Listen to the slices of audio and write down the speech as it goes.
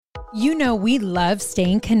You know we love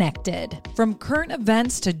staying connected. From current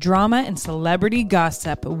events to drama and celebrity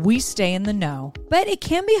gossip, we stay in the know. But it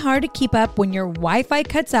can be hard to keep up when your Wi-Fi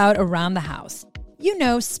cuts out around the house. You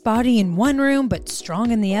know, spotty in one room but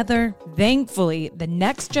strong in the other. Thankfully, the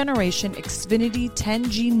next generation Xfinity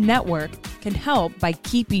 10G network can help by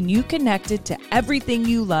keeping you connected to everything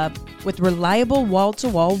you love with reliable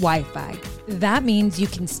wall-to-wall Wi-Fi. That means you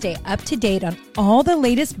can stay up to date on all the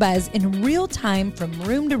latest buzz in real time from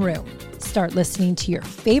room to room. Start listening to your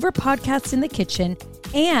favorite podcasts in the kitchen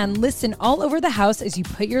and listen all over the house as you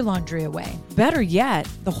put your laundry away. Better yet,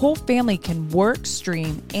 the whole family can work,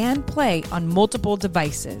 stream, and play on multiple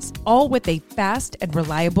devices, all with a fast and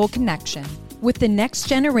reliable connection. With the next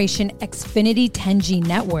generation Xfinity 10G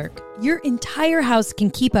network, your entire house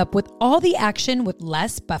can keep up with all the action with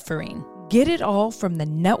less buffering. Get it all from the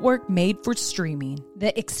network made for streaming.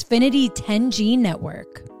 The Xfinity 10G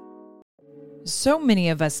network. So many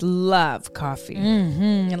of us love coffee.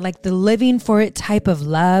 Like the living for it type of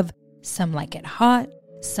love. Some like it hot,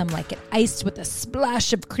 some like it iced with a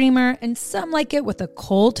splash of creamer, and some like it with a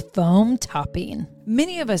cold foam topping.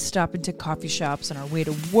 Many of us stop into coffee shops on our way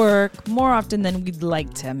to work more often than we'd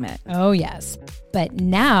like to admit. Oh, yes. But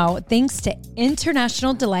now, thanks to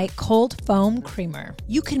International Delight Cold Foam Creamer,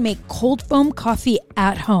 you can make cold foam coffee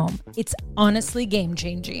at home. It's honestly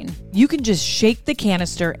game-changing. You can just shake the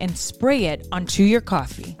canister and spray it onto your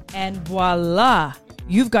coffee. And voila!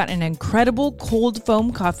 You've got an incredible cold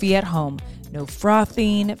foam coffee at home. No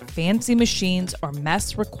frothing, fancy machines, or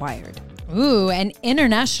mess required. Ooh, and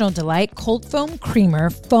International Delight Cold Foam Creamer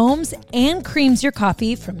foams and creams your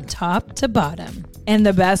coffee from top to bottom. And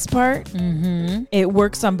the best part? It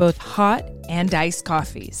works on both hot and iced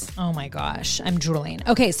coffees. Oh my gosh, I'm drooling.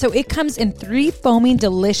 Okay, so it comes in 3 foaming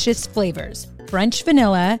delicious flavors: French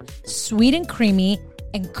vanilla, sweet and creamy,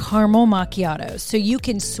 and caramel macchiato. So you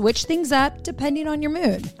can switch things up depending on your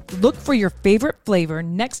mood. Look for your favorite flavor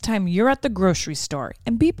next time you're at the grocery store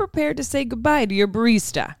and be prepared to say goodbye to your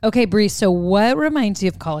barista. Okay, Bree, so what reminds you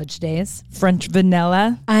of college days? French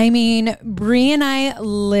vanilla? I mean, Bree and I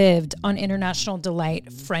lived on International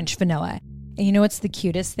Delight French vanilla. And you know what's the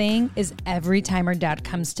cutest thing is every time our dad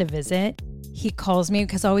comes to visit, he calls me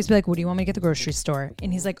because I always be like, what do you want me to get at the grocery store?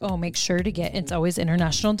 And he's like, oh, make sure to get, it's always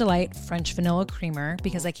International Delight French vanilla creamer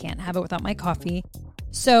because I can't have it without my coffee.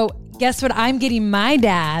 So guess what I'm getting my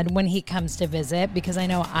dad when he comes to visit because I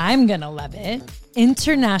know I'm going to love it.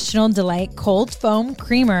 International Delight Cold Foam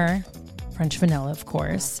Creamer. French vanilla, of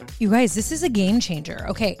course. You guys, this is a game changer.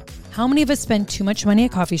 Okay, how many of us spend too much money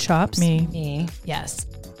at coffee shops? Me, yes.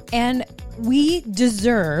 And we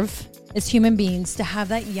deserve, as human beings, to have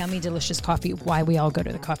that yummy, delicious coffee. Why we all go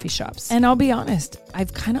to the coffee shops. And I'll be honest,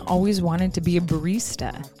 I've kind of always wanted to be a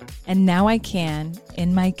barista. And now I can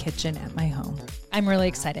in my kitchen at my home. I'm really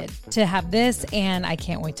excited to have this, and I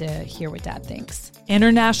can't wait to hear what Dad thinks.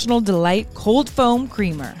 International Delight Cold Foam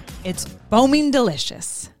Creamer. It's foaming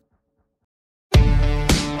delicious.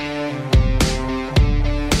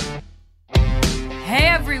 Hey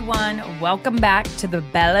everyone, welcome back to the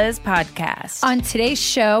Bellas Podcast. On today's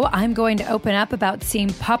show, I'm going to open up about seeing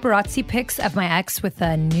paparazzi pics of my ex with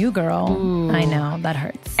a new girl. Ooh. I know, that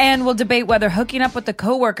hurts. And we'll debate whether hooking up with a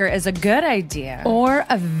coworker is a good idea. Or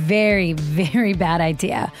a very, very bad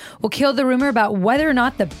idea. We'll kill the rumor about whether or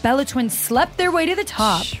not the Bella twins slept their way to the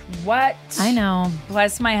top. What? I know.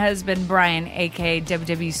 Plus my husband, Brian, aka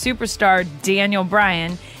WWE superstar Daniel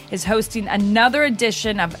Bryan, is hosting another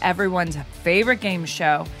edition of everyone's favorite game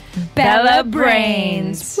show, Bella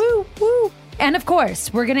Brains. Woo, woo. And of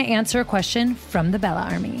course, we're going to answer a question from the Bella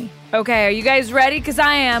Army. Okay, are you guys ready? Because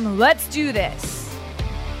I am. Let's do this.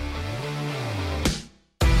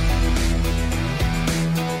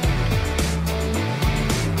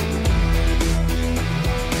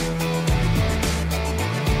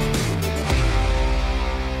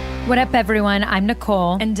 What up, everyone? I'm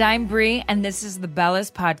Nicole. And I'm Bree, and this is the Bellas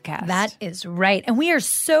Podcast. That is right. And we are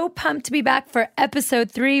so pumped to be back for episode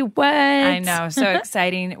 3. What? I know, so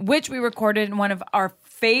exciting. Which we recorded in one of our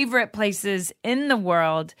favorite places in the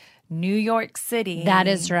world, New York City. That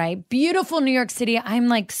is right. Beautiful New York City. I'm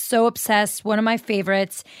like so obsessed. One of my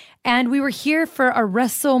favorites. And we were here for our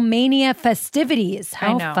WrestleMania festivities.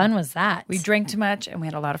 How fun was that? We drank too much and we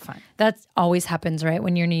had a lot of fun. That always happens, right?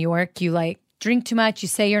 When you're in New York, you like drink too much, you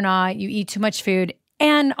say you're not, you eat too much food.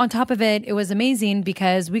 And on top of it, it was amazing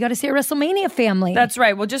because we got to see a WrestleMania family. That's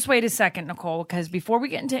right. Well, just wait a second, Nicole, because before we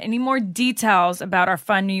get into any more details about our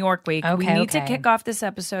fun New York week, we need to kick off this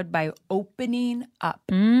episode by opening up.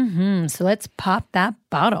 So let's pop that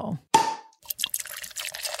bottle.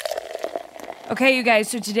 Okay, you guys,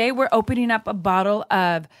 so today we're opening up a bottle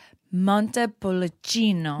of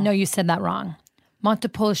Montepulciano. No, you said that wrong.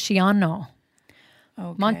 Montepulciano.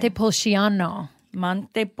 Okay. Montepulciano.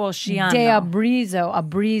 Montepulciano. De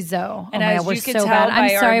Abruzzo. And oh my as God, we're you could so tell bad. I'm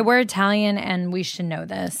by sorry, our- we're Italian and we should know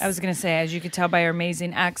this. I was going to say, as you could tell by our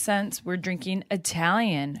amazing accents, we're drinking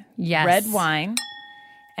Italian red wine.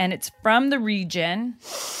 And it's from the region.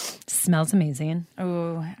 Smells amazing.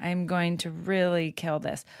 Oh, I'm going to really kill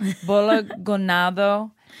this.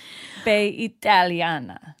 Bolognado pe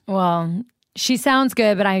Italiana. Well, she sounds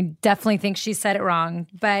good, but I definitely think she said it wrong.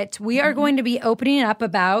 But we are going to be opening up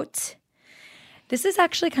about... This is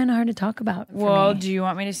actually kind of hard to talk about for Well, me. do you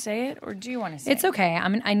want me to say it or do you want to say It's it? okay.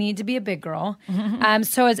 I need to be a big girl.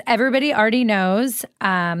 So as everybody already knows,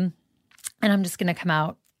 and I'm just going to come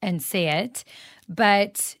out and say it,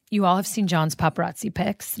 but you all have seen John's paparazzi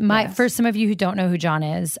pics. For some of you who don't know who John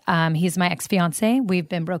is, he's my ex-fiance. We've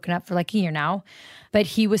been broken up for like a year now, but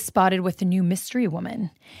he was spotted with a new mystery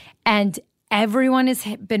woman. And everyone has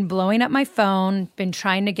been blowing up my phone, been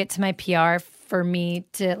trying to get to my PR for me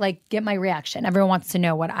to like get my reaction. Everyone wants to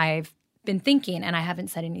know what I've been thinking, and I haven't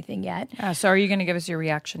said anything yet. So are you going to give us your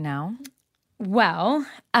reaction now? Well,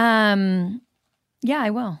 yeah,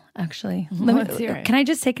 I will actually. Let's hear it. Can I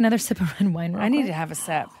just take another sip of red wine? I need to have a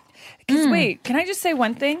sip. Because wait, can I just say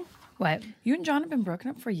one thing? What? You and John have been broken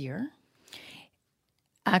up for a year?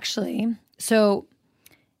 Actually, so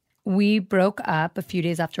we broke up a few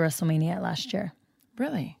days after WrestleMania last year.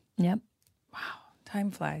 Really? Yep.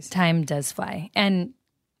 Time flies. Time does fly. And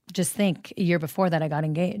just think, a year before that, I got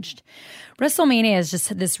engaged. WrestleMania is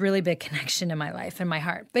just this really big connection in my life and my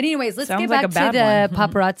heart. But anyways, let's Sounds get like back a to bad the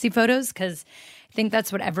paparazzi photos because I think that's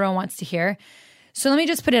what everyone wants to hear. So let me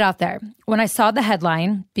just put it out there. When I saw the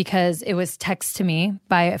headline, because it was text to me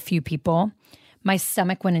by a few people, my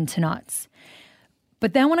stomach went into knots.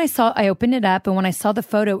 But then when I opened it up and when I saw the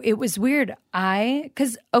photo, it was weird.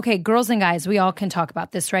 Because, okay, girls and guys, we all can talk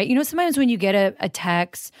about this, right? You know, sometimes when you get a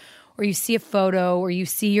text or you see a photo or you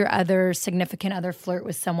see your other significant other flirt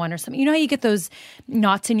with someone or something, you know how you get those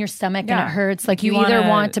knots in your stomach and it hurts? Like you either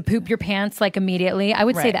want to poop your pants like immediately. I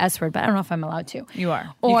would say the S word, but I don't know if I'm allowed to. You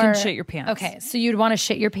are. Or, you can shit your pants. Okay, so you'd want to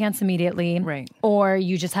shit your pants immediately. Right. Or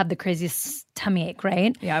you just have the craziest tummy ache,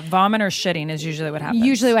 right? Yeah, vomit or shitting is usually what happens.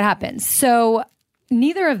 Usually what happens. So...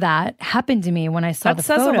 neither of that happened to me when I saw the photos.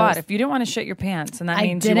 That says a lot. If you didn't want to shit your pants, and that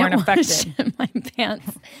means you weren't affected. Shit my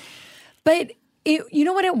pants. But you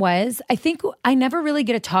know what it was? I think I never really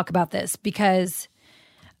get to talk about this because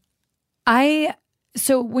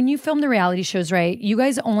so when you film the reality shows, right, you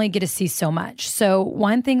guys only get to see so much. So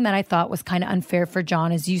one thing that I thought was kind of unfair for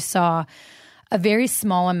John is you saw a very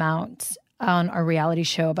small amount on our reality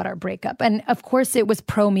show about our breakup. And of course it was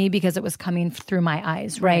pro me because it was coming through my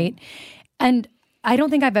eyes, right? And I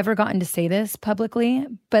don't think I've ever gotten to say this publicly,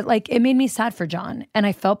 but like it made me sad for John. And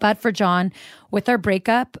I felt bad for John with our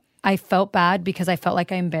breakup. I felt bad because I felt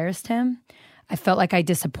like I embarrassed him. I felt like I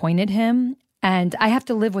disappointed him. And I have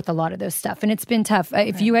to live with a lot of those stuff. And it's been tough.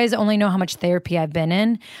 If you guys only know how much therapy I've been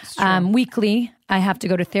in, weekly, I have to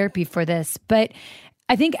go to therapy for this. But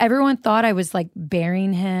I think everyone thought I was like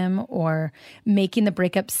burying him or making the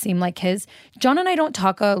breakup seem like his. John and I don't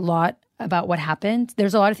talk a lot about what happened.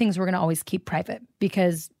 There's a lot of things we're going to always keep private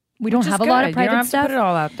because we don't have a lot of private you don't have stuff. To put it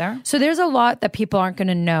all out there. So there's a lot that people aren't going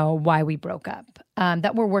to know why we broke up,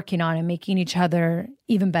 that we're working on and making each other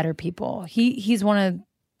even better people. He's one of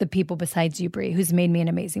the people besides you, Brie, who's made me an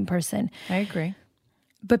amazing person. I agree.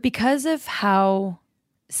 But because of how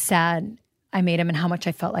sad I made him and how much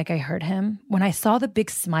I felt like I hurt him, when I saw the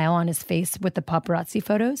big smile on his face with the paparazzi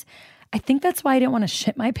photos, I think that's why I didn't want to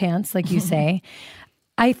shit my pants, like you say.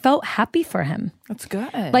 I felt happy for him. That's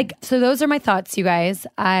good. Like, so those are my thoughts, you guys.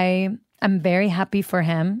 I'm very happy for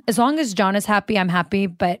him. As long as John is happy, I'm happy.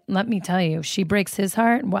 But let me tell you, she breaks his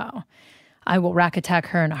heart. Wow. I will rack attack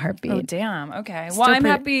her in a heartbeat. Oh, damn. Okay. Well, I'm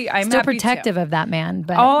happy. I'm still happy protective too. of that man.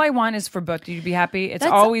 But all I want is for both of you to be happy. It's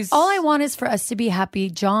always all I want is for us to be happy.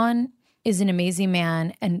 John is an amazing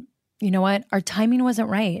man. And you know what? Our timing wasn't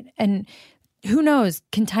right. And who knows?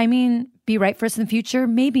 Can timing be right for us in the future?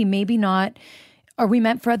 Maybe, maybe not. Are we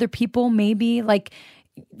meant for other people? Maybe. Like,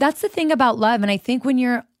 that's the thing about love. And I think when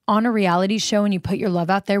you're on a reality show and you put your love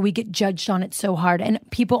out there, we get judged on it so hard and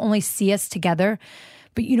people only see us together.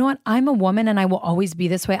 But you know what? I'm a woman and I will always be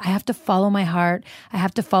this way. I have to follow my heart. I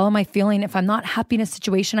have to follow my feeling. If I'm not happy in a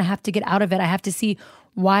situation, I have to get out of it. I have to see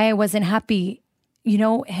why I wasn't happy. You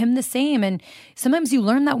know, him the same. And sometimes you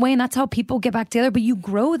learn that way and that's how people get back together, but you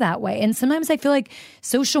grow that way. And sometimes I feel like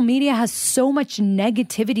social media has so much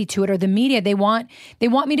negativity to it, or the media, they want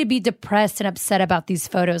me to be depressed and upset about these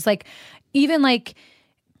photos. Like, even like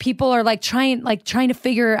people are like trying to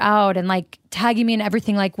figure out and like tagging me and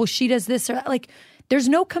everything. Like, well, she does this or that. Like, there's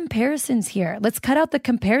no comparisons here. Let's cut out the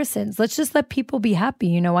comparisons. Let's just let people be happy.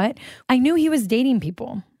 You know what? I knew he was dating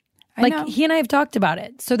people. Like he and I have talked about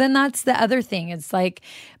it. So then that's the other thing. It's like,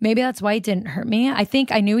 maybe that's why it didn't hurt me. I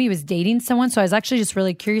think I knew he was dating someone. So I was actually just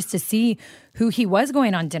really curious to see who he was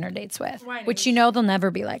going on dinner dates with, which you know, they'll never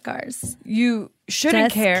be like ours. You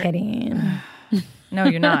shouldn't care. Just kidding. No,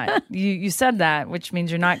 you're not. You said that, which means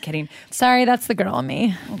you're not kidding. Sorry, that's the girl in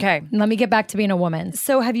me. Okay. Let me get back to being a woman.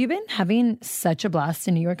 So have you been having such a blast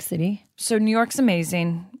in New York City? So New York's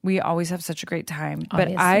amazing. We always have such a great time.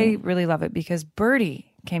 Obviously. But I really love it because Birdie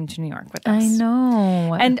came to New York with us. I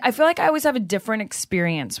know. And I feel like I always have a different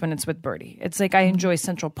experience when it's with Birdie. It's like I enjoy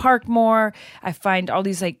Central Park more. I find all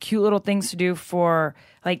these like cute little things to do for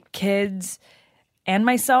like kids and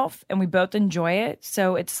myself, and we both enjoy it.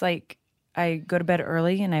 So it's like I go to bed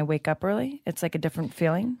early and I wake up early. It's like a different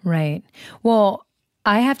feeling. Right. Well,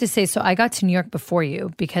 I have to say, so I got to New York before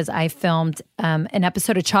you because I filmed an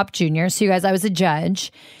episode of Chop Jr. So you guys, I was a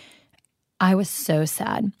judge. I was so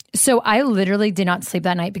sad. So I literally did not sleep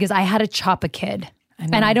that night because I had to chop a kid.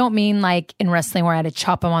 And I don't mean like in wrestling where I had to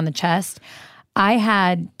chop him on the chest. I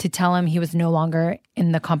had to tell him he was no longer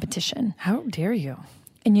in the competition. How dare you?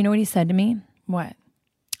 And you know what he said to me? What?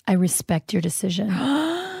 I respect your decision.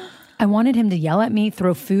 I wanted him to yell at me,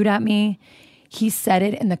 throw food at me. He said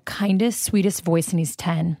it in the kindest, sweetest voice, and he's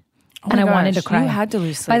 10. And I wanted to cry. You had to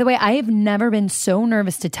lose sleep. By the way, I have never been so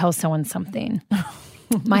nervous to tell someone something.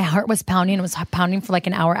 My heart was pounding. It was pounding for like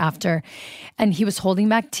an hour after. And he was holding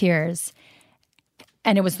back tears.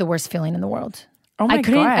 And it was the worst feeling in the world. Oh my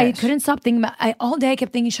gosh. I couldn't stop thinking about all day I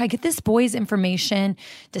kept thinking, should I get this boy's information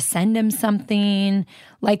to send him something?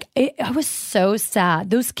 Like, I was so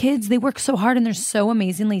sad. Those kids, they work so hard and they're so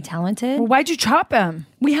amazingly talented. Well, why'd you chop him?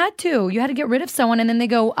 We had to. You had to get rid of someone. And then they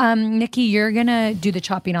go, Nikki, you're going to do the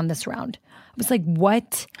chopping on this round. I was like,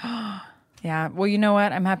 what? Yeah. Well, you know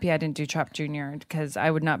what? I'm happy I didn't do Chop Jr. because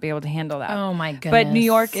I would not be able to handle that. Oh, my goodness. But New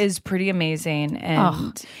York is pretty amazing.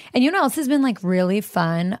 And And you know what else has been like really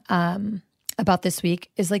fun about this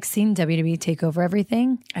week is like seeing WWE take over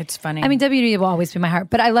everything. It's funny. I mean, WWE will always be my heart,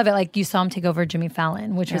 but I love it. Like you saw him take over Jimmy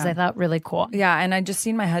Fallon, which was, I thought, really cool. Yeah, and I just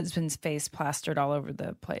seen my husband's face plastered all over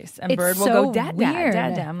the place. And It's Bird will so go, Dada, weird.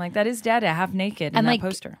 Dada. I'm like, that is Dada, half naked in And that like,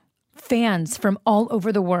 poster. Fans from all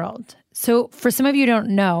over the world. So for some of you who don't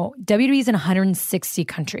know, WWE is in 160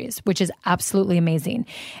 countries, which is absolutely amazing.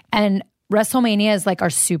 And WrestleMania is like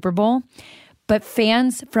our Super Bowl. But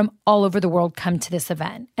fans from all over the world come to this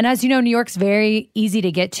event. And as you know, New York's very easy to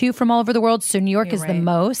get to from all over the world. So New York is the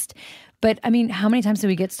most. But I mean, how many times did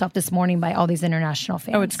we get stopped this morning by all these international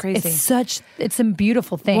fans? Oh, it's crazy. It's a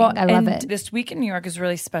beautiful thing. Well, I love it. This week in New York is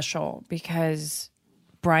really special because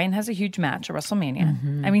Brian has a huge match at WrestleMania.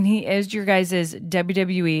 Mm-hmm. I mean, he is your guys'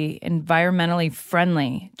 WWE environmentally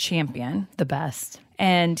friendly champion. The best.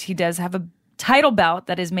 And he does have a title belt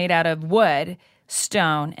that is made out of wood,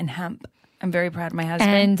 stone, and hemp. I'm very proud of my husband.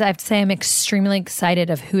 And I have to say, I'm extremely excited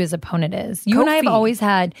of who his opponent is. You and I have Kofi. always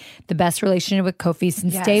had the best relationship with Kofi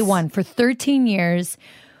since day one. For 13 years,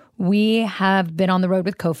 we have been on the road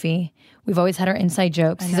with Kofi. We've always had our inside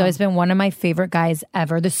jokes. He's always been one of my favorite guys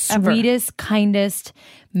ever. The sweetest, kindest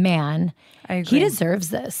man. I agree. He deserves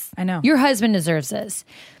this. I know. Your husband deserves this.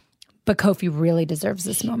 But Kofi really deserves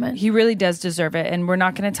this moment. He really does deserve it. And we're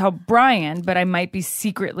not going to tell Brian, but I might be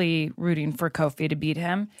secretly rooting for Kofi to beat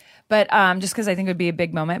him. But just because I think it would be a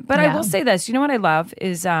big moment. But I will say this. You know what I love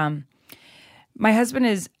is my husband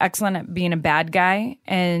is excellent at being a bad guy.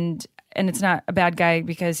 And it's not a bad guy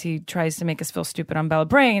because he tries to make us feel stupid on Bella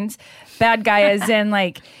Brains. Bad guy as in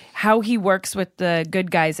like how he works with the good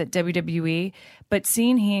guys at WWE. But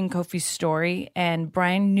seeing he and Kofi's story, and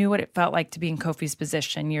Brian knew what it felt like to be in Kofi's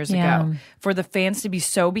position years ago. For the fans to be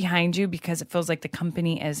so behind you because it feels like the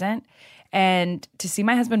company isn't. And to see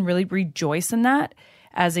my husband really rejoice in that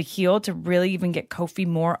as a heel, to really even get Kofi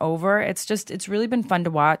more over. It's really been fun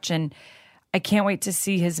to watch. And I can't wait to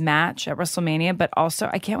see his match at WrestleMania, but also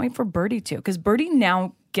I can't wait for Birdie too, because Birdie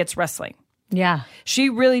now gets wrestling. Yeah. She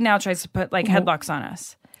really now tries to put like headlocks on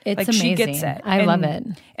us. It's like amazing. She gets it. I love it.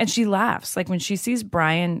 And she laughs. Like when she sees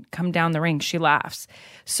Brian come down the ring, she laughs.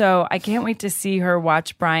 So I can't wait to see her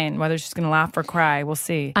watch Brian, whether she's going to laugh or cry. We'll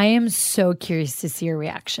see. I am so curious to see her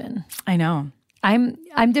reaction. I know. I'm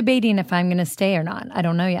debating if I'm going to stay or not. I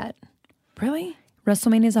don't know yet. Really?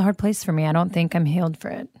 WrestleMania is a hard place for me. I don't think I'm healed for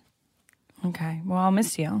it. Okay. Well, I'll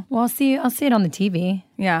miss you. Well, I'll see it on the TV.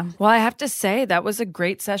 Yeah. Well, I have to say that was a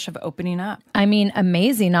great session of opening up. I mean,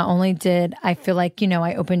 amazing. Not only did I feel like,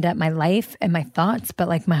 I opened up my life and my thoughts, but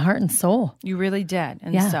like my heart and soul. You really did.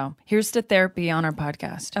 And Yeah. so here's to therapy on our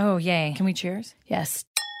podcast. Oh, yay. Can we cheers? Yes.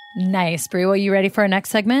 Nice. Brie, well, you ready for our next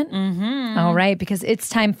segment? Mm-hmm. All right, because it's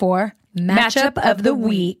time for Matchup of the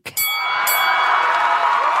Week.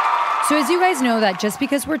 So as you guys know that just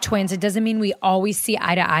because we're twins, it doesn't mean we always see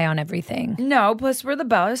eye to eye on everything. No, plus we're the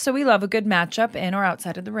Bellas, so we love a good matchup in or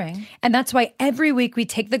outside of the ring. And that's why every week we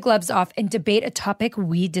take the gloves off and debate a topic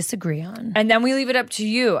we disagree on. And then we leave it up to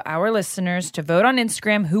you, our listeners, to vote on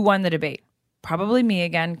Instagram who won the debate. Probably me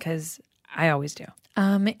again, because I always do.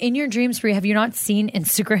 In your dreams, Brie, have you not seen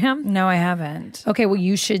Instagram? No, I haven't. Okay, well,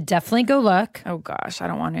 you should definitely go look. Oh, gosh, I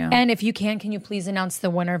don't want to. And if you can you please announce the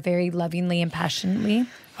winner very lovingly and passionately?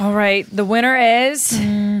 All right, the winner is...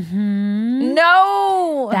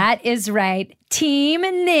 No! That is right. Team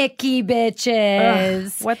Nikki, bitches.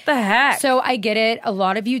 Ugh, what the heck? So I get it. A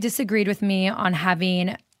lot of you disagreed with me on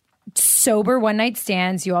having sober one-night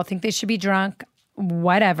stands. You all think they should be drunk.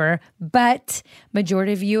 Whatever. But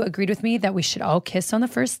majority of you agreed with me that we should all kiss on the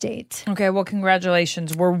first date. Okay, well,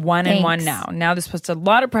 congratulations. We're 1-1 now. Now this puts a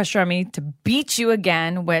lot of pressure on me to beat you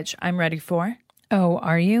again, which I'm ready for. Oh,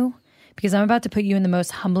 are you? Because I'm about to put you in the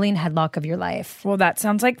most humbling headlock of your life. Well, that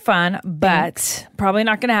sounds like fun, but probably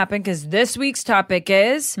not going to happen because this week's topic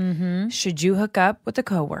is, should you hook up with a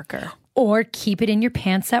coworker? Or keep it in your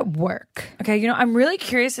pants at work. Okay, I'm really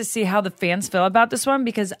curious to see how the fans feel about this one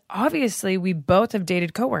because obviously we both have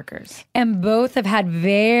dated coworkers. And both have had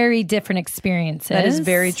very different experiences. That is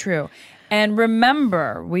very true. And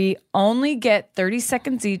remember, we only get 30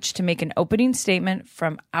 seconds each to make an opening statement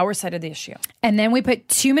from our side of the issue. And then we put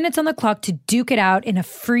 2 minutes on the clock to duke it out in a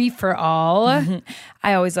free-for-all.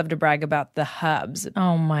 I always love to brag about the hubs.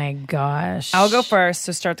 Oh my gosh. I'll go first,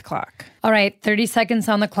 so start the clock. All right, 30 seconds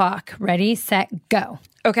on the clock. Ready, set, go.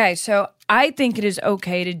 Okay, so I think it is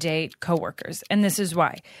okay to date coworkers, and this is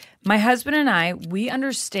why. My husband and I, we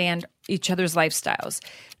understand each other's lifestyles.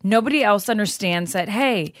 Nobody else understands that,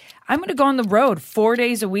 hey, I'm going to go on the road 4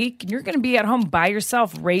 days a week, and you're going to be at home by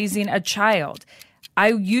yourself raising a child. I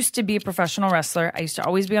used to be a professional wrestler. I used to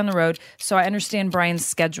always be on the road, so I understand Brian's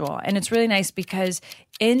schedule. And it's really nice because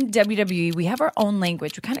in WWE, we have our own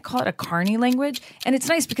language. We kind of call it a carny language. And it's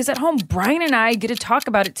nice because at home, Brian and I get to talk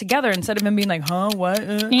about it together instead of him being like, huh, what?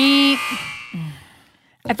 I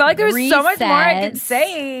felt like there was so much more I could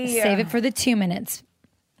say. Save it for the 2 minutes.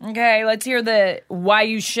 Okay, let's hear the why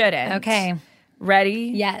you shouldn't. Okay.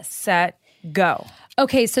 Ready? Yes. Set, go.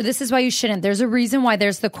 Okay, so this is why you shouldn't. There's a reason why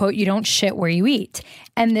there's the quote, you don't shit where you eat.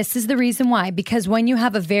 And this is the reason why. Because when you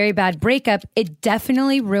have a very bad breakup, it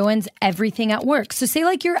definitely ruins everything at work. So say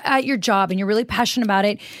like you're at your job and you're really passionate about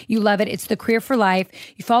it. You love it. It's the career for life.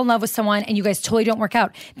 You fall in love with someone and you guys totally don't work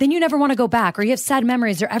out. Then you never want to go back, or you have sad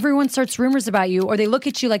memories, or everyone starts rumors about you, or they look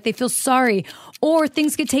at you like they feel sorry, or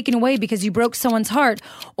things get taken away because you broke someone's heart,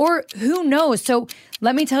 or who knows. So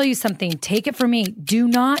let me tell you something. Take it from me. Do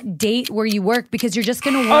not date where you work because you're just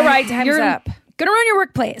going to All right, time's up. Going to ruin your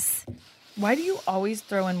workplace. Why do you always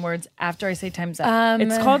throw in words after I say time's up?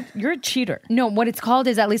 It's called, you're a cheater. No, what it's called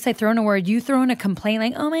is at least I throw in a word. You throw in a complaint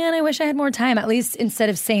like, oh man, I wish I had more time. At least instead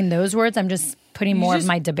of saying those words, I'm just putting more of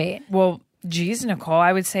my debate. Well, geez, Nicole,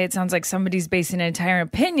 I would say it sounds like somebody's basing an entire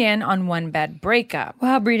opinion on one bad breakup.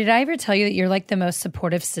 Wow, Brie, did I ever tell you that you're like the most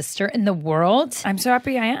supportive sister in the world? I'm so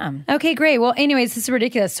happy I am. Okay, great. Well, anyways, this is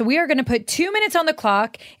ridiculous. So we are going to put 2 minutes on the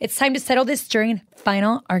clock. It's time to settle this during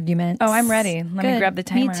final arguments. Oh, I'm ready. Let me grab the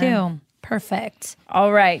timer. Me too. Perfect.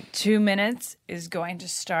 All right, 2 minutes is going to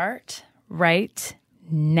start right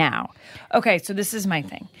now. Okay, so this is my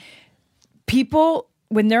thing. People,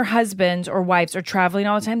 when their husbands or wives are traveling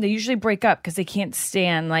all the time, they usually break up because they can't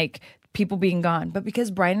stand like people being gone. But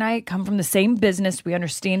because Brian and I come from the same business, we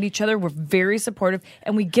understand each other, we're very supportive,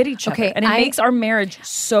 and we get each other. And it makes our marriage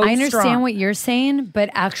so I understand strong. what you're saying, but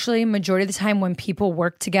actually majority of the time when people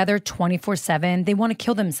work together 24/7, they want to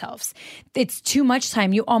kill themselves. It's too much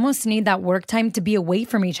time. You almost need that work time to be away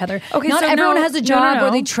from each other. Okay, Not so everyone has a job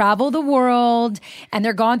where they No. travel the world and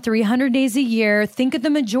they're gone 300 days a year. Think of the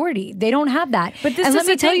majority. They don't have that. But this and is let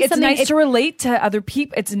me the tell thing. you It's something. nice to relate to other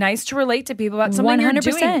people. It's nice to relate to people about something you're doing.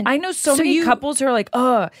 100%. I know so many couples who are like,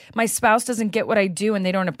 oh, my spouse doesn't get what I do and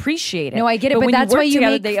they don't appreciate it. No, I get it, but when that's you work why you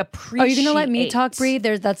together, make. they appreciate. Are you going to let me talk, Bree?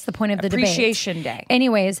 That's the point of the Appreciation debate. Day.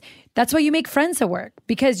 Anyways, that's why you make friends at work,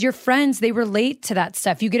 because your friends, they relate to that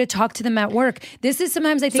stuff. You get to talk to them at work. This is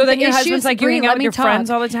sometimes I think So then the your issues, husband's like, you Bree, hang out let with me your talk. friends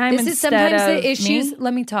all the time This is instead sometimes of the issues. me?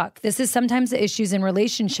 Let me talk. This is sometimes the issues in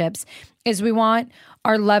relationships is we want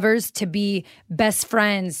our lovers to be best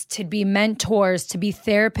friends, to be mentors, to be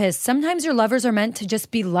therapists. Sometimes your lovers are meant to just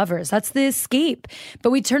be lovers. That's the escape. But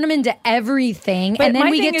we turn them into everything, and then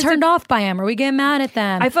we get turned off by them, or we get mad at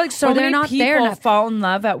them. I feel like so many people fall in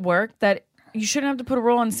love at work that you shouldn't have to put a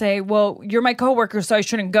rule and say, well, you're my coworker, so I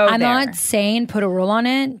shouldn't go there. I'm not saying put a rule on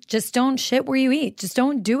it. Just don't shit where you eat. Just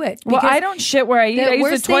don't do it. Well, I don't shit where I eat. I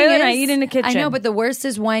use the toilet and I eat in the kitchen. I know, but the worst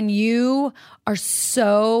is when you are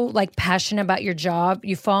so like passionate about your job,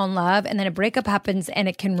 you fall in love, and then a breakup happens and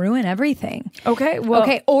it can ruin everything. Okay, well.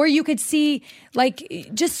 Okay, or you could see like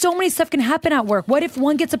just so many stuff can happen at work. What if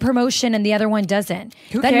one gets a promotion and the other one doesn't?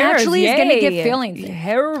 Who that cares? Naturally is going to get feelings.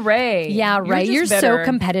 Hooray. Yeah, right. You're so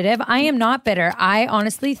competitive. I am not bitter. I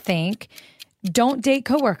honestly think don't date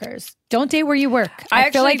coworkers. Don't date where you work.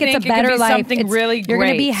 I feel like it's a better life. Something really great. You're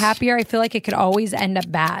going to be happier. I feel like it could always end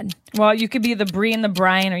up bad. Well, you could be the Brie and the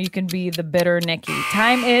Brian, or you can be the bitter Nikki.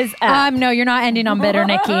 Time is up. No, you're not ending on bitter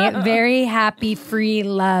Nikki. Very happy, free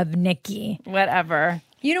love, Nikki. Whatever.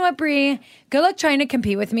 You know what, Brie? Good luck trying to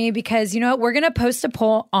compete with me, because you know what? We're going to post a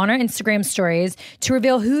poll on our Instagram stories to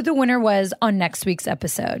reveal who the winner was on next week's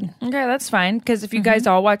episode. Okay, that's fine. Because if you guys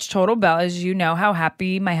all watch Total Bellas, you know how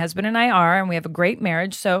happy my husband and I are, and we have a great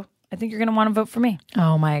marriage. So I think you're going to want to vote for me.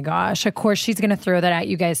 Oh my gosh. Of course, she's going to throw that at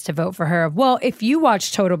you guys to vote for her. Well, if you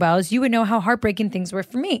watched Total Bellas, you would know how heartbreaking things were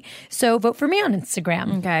for me. So vote for me on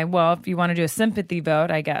Instagram. Okay, well, if you want to do a sympathy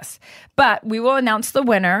vote, I guess. But we will announce the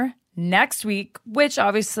winner next week, which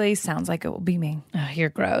obviously sounds like it will be me. Oh, you're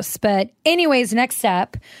gross. But anyways, next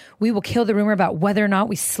up, we will kill the rumor about whether or not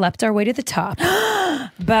we slept our way to the top.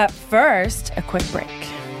 But first, a quick break.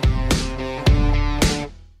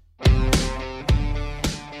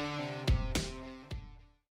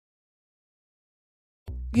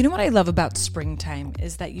 You know what I love about springtime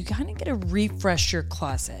is that you kind of get to refresh your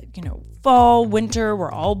closet. You know, fall, winter,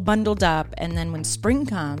 we're all bundled up. And then when spring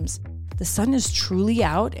comes, the sun is truly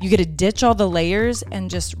out. You get to ditch all the layers and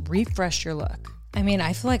just refresh your look. I mean,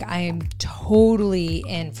 I feel like I am totally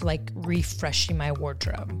in for like refreshing my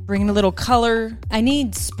wardrobe. Bringing a little color. I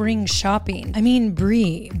need spring shopping. I mean,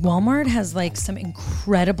 Brie, Walmart has like some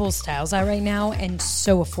incredible styles out right now and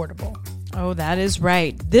so affordable. Oh, that is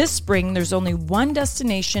right. This spring, there's only one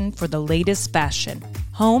destination for the latest fashion.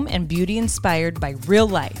 Home and beauty inspired by real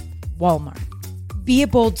life. Walmart. Be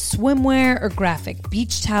it bold swimwear or graphic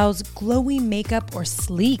beach towels, glowy makeup or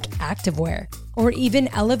sleek activewear, or even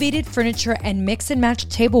elevated furniture and mix and match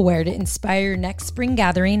tableware to inspire your next spring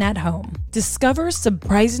gathering at home. Discover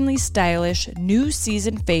surprisingly stylish new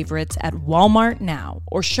season favorites at Walmart now,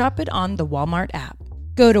 or shop it on the Walmart app.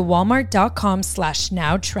 Go to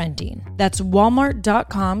walmart.com/nowtrending. That's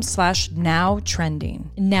walmart.com/nowtrending.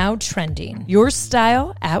 Now trending. Your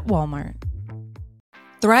style at Walmart.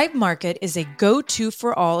 Thrive Market is a go-to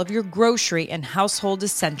for all of your grocery and household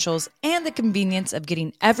essentials, and the convenience of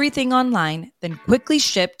getting everything online, then quickly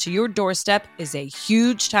shipped to your doorstep is a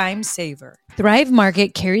huge time saver. Thrive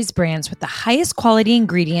Market carries brands with the highest quality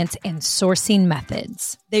ingredients and sourcing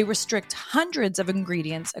methods. They restrict hundreds of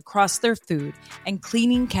ingredients across their food and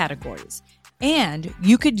cleaning categories, and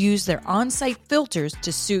you could use their on-site filters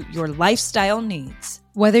to suit your lifestyle needs.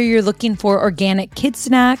 Whether you're looking for organic kid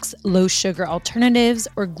snacks, low sugar alternatives,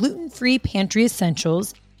 or gluten-free pantry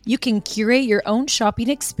essentials, you can curate your own shopping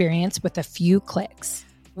experience with a few clicks.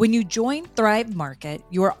 When you join Thrive Market,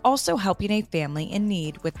 you are also helping a family in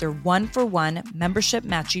need with their 1-for-1 membership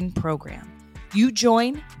matching program. You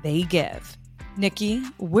join, they give. Nikki,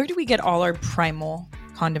 where do we get all our primal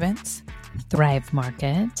condiments? Thrive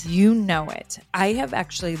Market. You know it. I have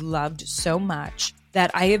actually loved so much that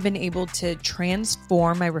I have been able to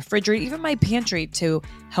transform my refrigerator, even my pantry, to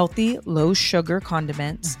healthy, low sugar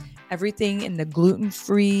condiments. Everything in the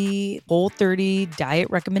gluten-free, Whole30 diet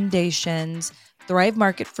recommendations. Thrive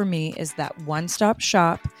Market for me is that one-stop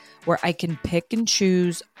shop where I can pick and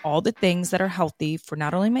choose all the things that are healthy for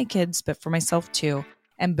not only my kids, but for myself too.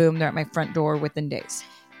 And boom, they're at my front door within days.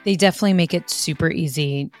 They definitely make it super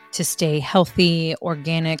easy to stay healthy,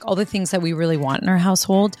 organic, all the things that we really want in our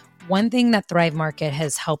household. One thing that Thrive Market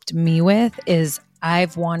has helped me with is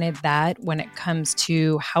I've wanted that when it comes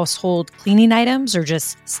to household cleaning items or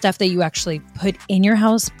just stuff that you actually put in your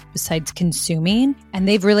house besides consuming. And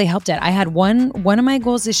they've really helped it. I had one of my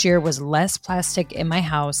goals this year was less plastic in my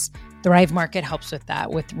house. Thrive Market helps with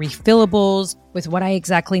that, with refillables, with what I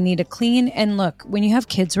exactly need to clean. And look, when you have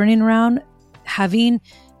kids running around, having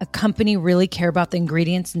a company really care about the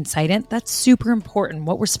ingredients inside it, that's super important.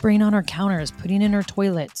 What we're spraying on our counters, putting in our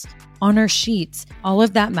toilets, on our sheets, all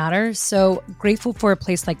of that matters. So grateful for a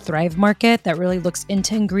place like Thrive Market that really looks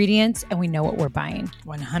into ingredients and we know what we're buying.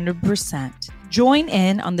 100%. Join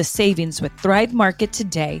in on the savings with Thrive Market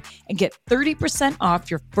today and get 30% off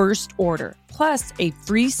your first order, plus a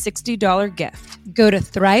free $60 gift. Go to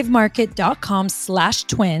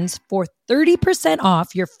thrivemarket.com/twins for 30%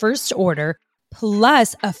 off your first order,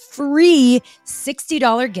 plus a free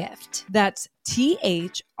 $60 gift. That's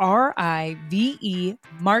THRIVE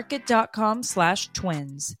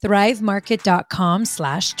market.com/twins.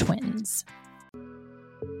 thrivemarket.com/twins.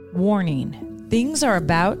 Warning, things are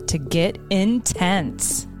about to get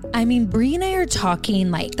intense. I mean, Brie and I are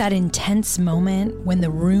talking like that intense moment when the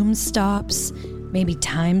room stops, maybe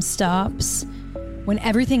time stops, when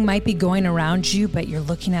everything might be going around you, but you're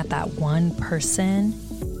looking at that one person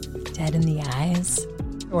dead in the eyes,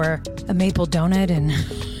 or a maple donut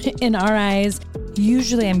in our eyes.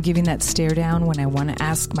 Usually I'm giving that stare down when I want to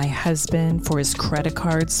ask my husband for his credit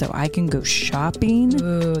card so I can go shopping.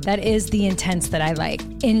 Ooh, that is the intense that I like.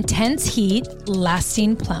 Intense heat,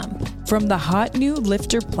 lasting plump. From the hot new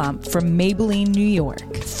Lifter Plump from Maybelline, New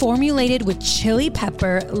York. Formulated with chili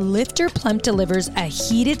pepper, Lifter Plump delivers a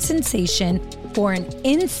heated sensation for an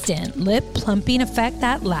instant lip plumping effect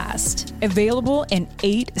that lasts. Available in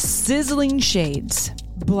 8 sizzling shades: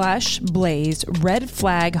 Blush, Blaze, Red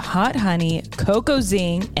Flag, Hot Honey, Cocoa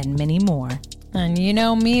Zing, and many more. And you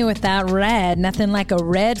know me with that red. Nothing like a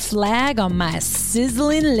red flag on my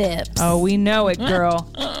sizzling lips. Oh, we know it, girl.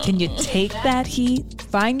 Can you take that heat?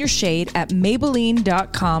 Find your shade at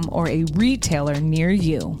Maybelline.com or a retailer near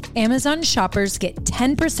you. Amazon shoppers get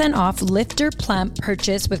 10% off Lifter Plump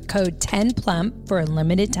purchase with code 10PLUMP for a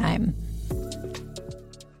limited time.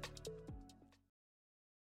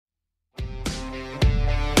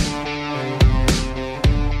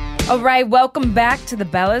 All right, welcome back to the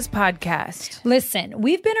Bellas podcast. Listen,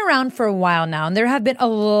 we've been around for a while now, and there have been a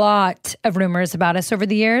lot of rumors about us over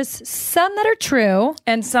the years. Some that are true.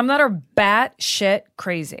 And some that are batshit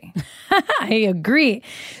crazy. I agree.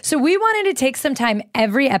 So we wanted to take some time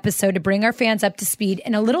every episode to bring our fans up to speed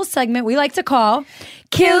in a little segment we like to call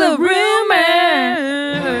Kill a Rumor.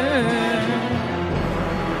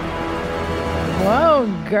 Whoa,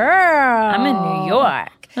 girl. I'm in New York.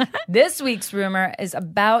 This week's rumor is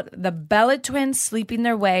about the Bella twins sleeping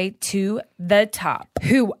their way to the top.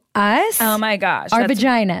 Who, us? Oh my gosh. Our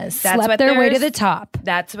vaginas slept their way to the top.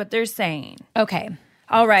 That's what they're saying. Okay.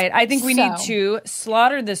 All right. I think we need to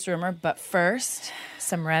slaughter this rumor, but first,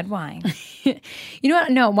 some red wine. You know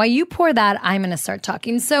what? No, while you pour that, I'm going to start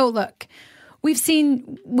talking. So look,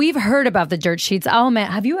 we've heard about the dirt sheets. I'll admit,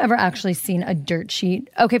 have you ever actually seen a dirt sheet?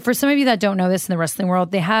 Okay, for some of you that don't know this in the wrestling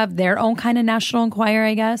world, they have their own kind of National Enquirer,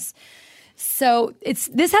 I guess. So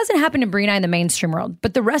this hasn't happened to Brie and I in the mainstream world,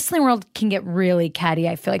 but the wrestling world can get really catty,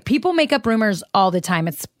 I feel like. People make up rumors all the time.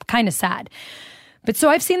 It's kind of sad. But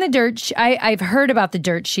so I've seen the dirt, I've heard about the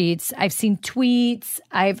dirt sheets. I've seen tweets.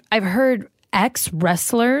 I've heard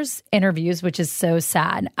ex-wrestlers interviews, which is so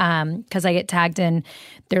sad because I get tagged in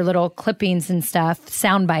their little clippings and stuff,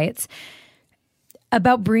 sound bites,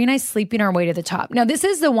 about Brie and I sleeping our way to the top. Now, this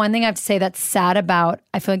is the one thing I have to say that's sad about,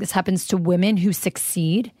 I feel like this happens to women who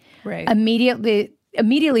succeed. Right.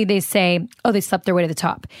 Immediately they say, oh, they slept their way to the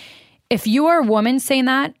top. If you are a woman saying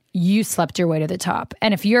that, you slept your way to the top.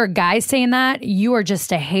 And if you're a guy saying that, you are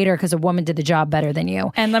just a hater because a woman did the job better than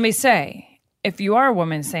you. And let me say, if you are a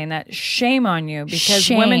woman saying that, shame on you, because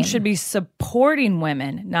women should be supporting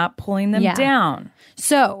women, not pulling them down.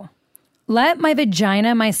 So let my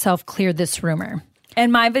vagina myself clear this rumor.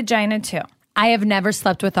 And my vagina too. I have never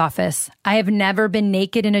slept with Office. I have never been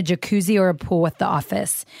naked in a jacuzzi or a pool with the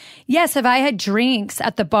Office. Yes, have I had drinks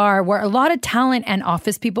at the bar where a lot of talent and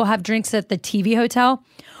Office people have drinks at the TV hotel?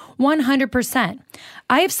 100%.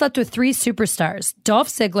 I have slept with 3 superstars, Dolph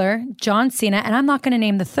Ziggler, John Cena, and I'm not going to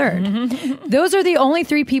name the third. Those are the only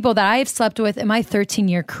 3 people that I have slept with in my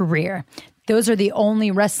 13-year career. Those are the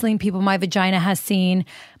only wrestling people my vagina has seen.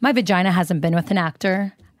 My vagina hasn't been with an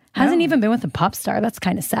actor. Hasn't even been with a pop star. That's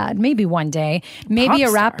kind of sad. Maybe one day. Maybe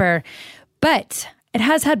a rapper. But it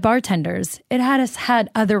has had bartenders. It has had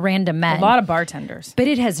other random men. A lot of bartenders. But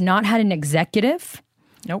it has not had an executive.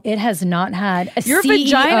 Nope. It has not had a Your CEO.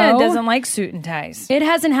 vagina doesn't like suit and ties. It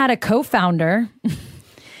hasn't had a co-founder.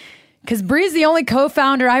 Because Brie's the only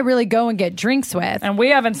co-founder I really go and get drinks with. And we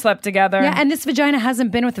haven't slept together. Yeah, and this vagina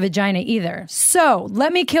hasn't been with a vagina either. So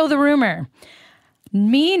let me kill the rumor.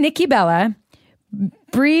 Me, Nikki Bella,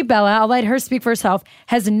 Brie Bella, I'll let her speak for herself,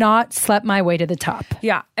 has not slept my way to the top.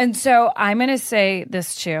 Yeah. And so I'm going to say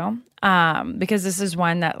this too. because this is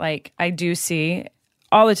one that like I do see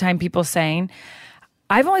all the time people saying,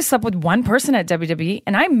 I've only slept with one person at WWE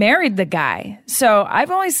and I married the guy. So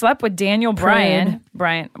I've only slept with Daniel Bryan.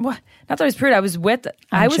 Well, not that I was prude. I was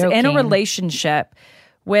in a relationship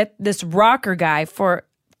with this rocker guy for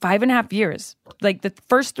 5.5 years. Like the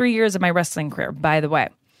first 3 years of my wrestling career, by the way.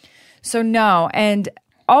 So no. And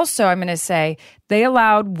also I'm going to say they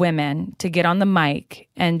allowed women to get on the mic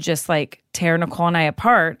and just like tear Nicole and I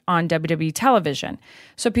apart on WWE television.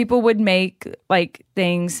 So people would make like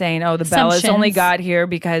things saying, oh, the Bellas only got here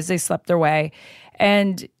because they slept their way.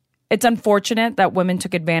 And it's unfortunate that women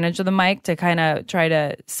took advantage of the mic to kind of try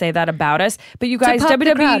to say that about us. But you guys,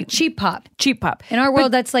 WWE... Cheap pop. Cheap pop. In our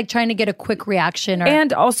world, that's like trying to get a quick reaction.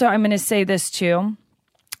 And also, I'm going to say this too.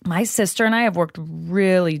 My sister and I have worked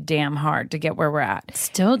really damn hard to get where we're at.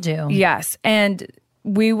 Still do. Yes. And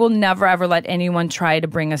we will never, ever let anyone try to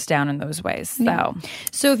bring us down in those ways.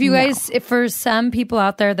 So if you guys, if for some people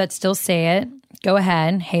out there that still say it, go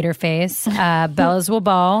ahead, hater face. Bellas will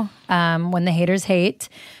ball when the haters hate.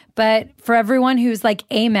 But for everyone who's like,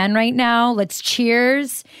 amen right now, let's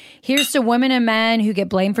cheers. Here's to women and men who get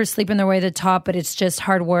blamed for sleeping their way to the top, but it's just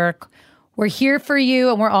hard work. We're here for you,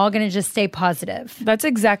 and we're all going to just stay positive. That's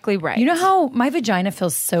exactly right. You know how my vagina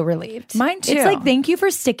feels so relieved? Mine too. It's like, thank you for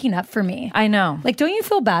sticking up for me. I know. Like, don't you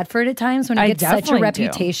feel bad for it at times when it gets such a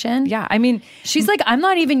reputation? Yeah, I mean... She's like, I'm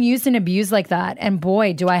not even used and abused like that, and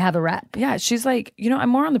boy, do I have a rep. Yeah, she's like, I'm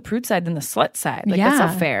more on the prude side than the slut side. Like, that's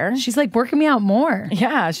not fair. She's like, working me out more.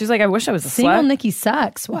 Yeah, she's like, I wish I was a Single slut. Nikki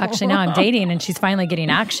sucks. Well, actually, now I'm dating, and she's finally getting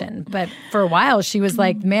action. But for a while, she was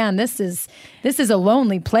like, man, this is a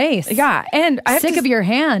lonely place. Yeah, and I have sick of your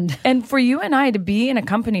hand. And for you and I to be in a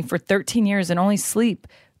company for 13 years and only sleep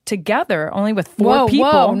together, only with four people.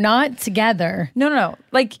 Whoa, not together. No.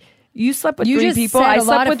 Like, you slept with you 3 just people. Said I a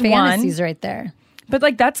slept lot with of fantasies right there. But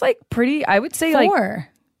like, that's like pretty, I would say 4.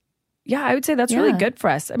 Yeah, I would say that's really good for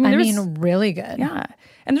us. I mean, really good. Yeah.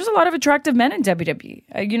 And there's a lot of attractive men in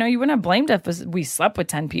WWE. You wouldn't have blamed us if we slept with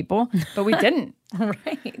 10 people, but we didn't.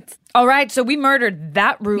 Right. All right, so we murdered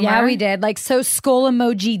that rumor. Yeah, we did. Like, so skull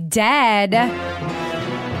emoji dead.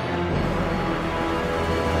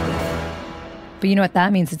 But you know what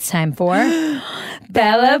that means? It's time for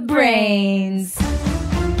Bella Brains.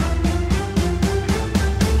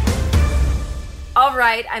 All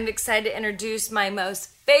right, I'm excited to introduce my most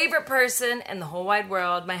favorite person in the whole wide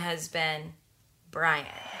world, my husband, Brian.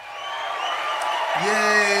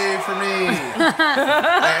 Yay for me.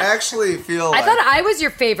 I actually feel like... I thought I was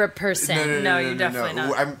your favorite person. No, you're definitely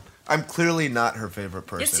not. I'm clearly not her favorite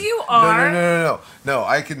person. Yes, you are. No,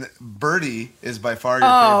 I can... Birdie is by far your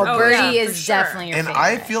favorite person. Birdie is definitely your favorite. And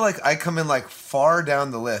I feel like I come in like far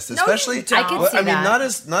down the list. Especially... I can see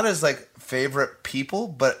that. Not as like favorite people,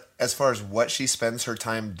 but as far as what she spends her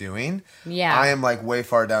time doing, I am like way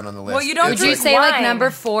far down on the list. Well, you don't Would you say like number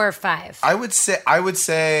 4 or 5? I would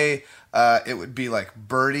say it would be like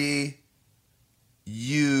Birdie,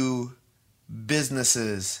 you,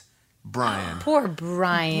 businesses, Brian. Poor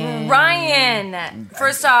Brian.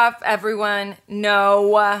 First off, everyone,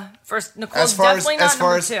 no. First, Nicole's definitely not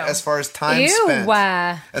number 2. As far as time spent.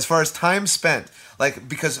 As far as time spent. Like,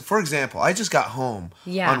 because, for example, I just got home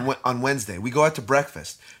on Wednesday. We go out to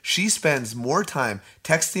breakfast. She spends more time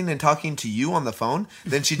texting and talking to you on the phone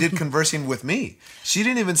than she did conversing with me. She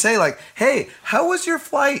didn't even say, like, hey, how was your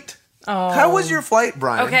flight? Oh. How was your flight,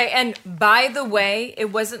 Brian? Okay, and by the way,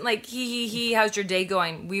 it wasn't like, how's your day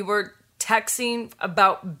going? We were texting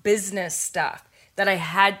about business stuff that I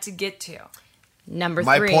had to get to. Number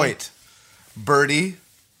 3. My point. Birdie,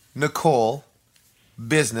 Nicole,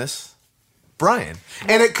 business, Brian.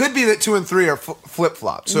 And it could be that 2 and 3 are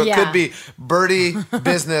flip-flops. So it could be Birdie,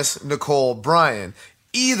 business, Nicole, Brian.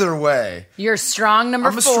 Either way. You're strong number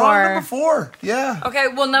 4. I'm a strong number 4. Yeah. Okay,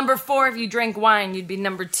 well, number 4, if you drank wine, you'd be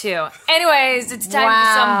number 2. Anyways, it's time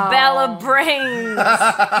for some Bella Brains.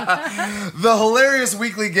 The hilarious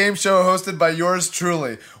weekly game show hosted by yours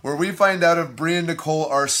truly, where we find out if Brie and Nicole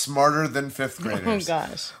are smarter than 5th graders. Oh,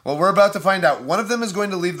 gosh. Well, we're about to find out. One of them is going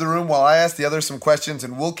to leave the room while I ask the other some questions,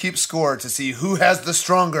 and we'll keep score to see who has the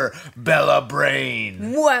stronger Bella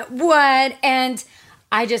Brain. What? And...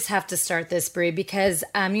 I just have to start this, Brie, because,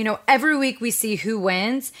 every week we see who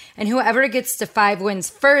wins, and whoever gets to 5 wins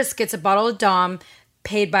first gets a bottle of Dom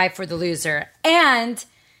paid by for the loser. And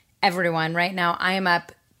everyone, right now, I am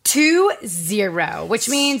up 2-0, which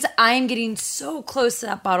means I am getting so close to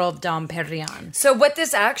that bottle of Dom Perignon. So what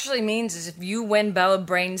this actually means is if you win Bella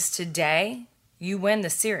Brains today, you win the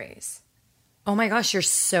series. Oh my gosh, you're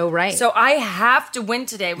so right. So I have to win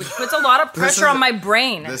today, which puts a lot of pressure on my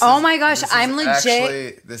brain. Oh my gosh, I'm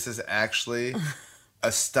legit. This is actually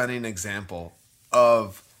a stunning example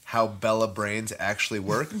of how Bella brains actually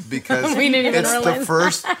work because We didn't even it's realize the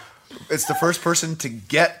first. It's the first person to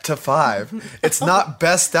get to 5. It's not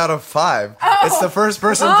best out of 5. It's the first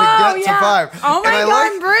person to get to 5. Oh my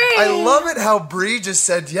God, Brie! I love it how Brie just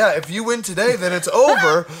said, "Yeah, if you win today, then it's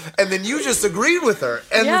over," and then you just agreed with her,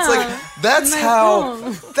 and it's like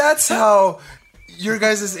that's how your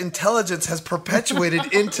guys' intelligence has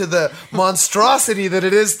perpetuated into the monstrosity that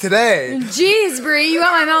it is today. Jeez, Brie, you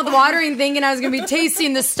got my mouth watering thinking I was going to be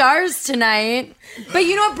tasting the stars tonight. But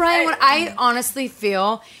you know what, Brian, what I honestly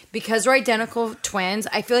feel, because we're identical twins,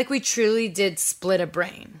 I feel like we truly did split a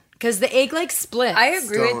brain. Because the egg splits. I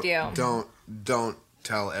agree with you. Don't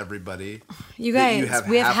tell everybody. You guys,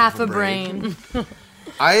 we have half a brain.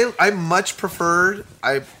 I much preferred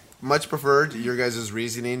your guys'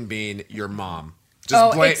 reasoning being your mom.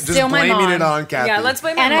 Just blaming it on Kathy. Yeah, let's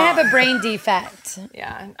blame my mom. And I have a brain defect.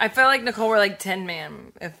 Yeah, I felt like Nicole were like Tin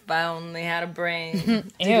Man if I only had a brain.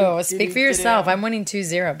 Ew, speak for yourself. I'm winning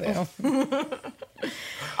 2-0, boo.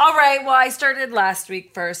 All right, well, I started last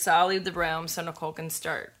week first, so I'll leave the room so Nicole can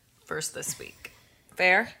start first this week.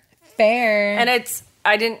 Fair? Fair. And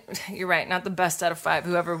you're right, not the best out of 5,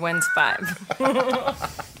 whoever wins 5.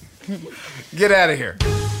 Get out of here.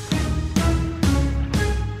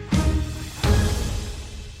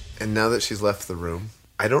 And now that she's left the room,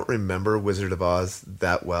 I don't remember Wizard of Oz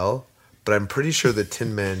that well, but I'm pretty sure the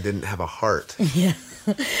Tin Man didn't have a heart. Yeah.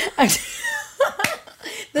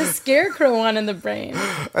 The Scarecrow wanted the brain.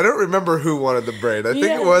 I don't remember who wanted the brain. I think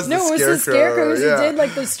it was the Scarecrow. No, it was the Scarecrow. She did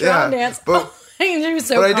the straw dance. But, she was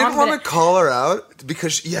so but I confident. didn't want to call her out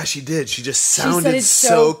because, she did. She just sounded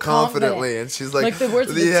so confidently. And she's like the words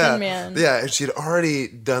of the Tin Man. Yeah, and she'd already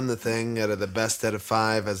done the thing out of the best out of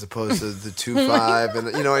 5 as opposed to the 2-5.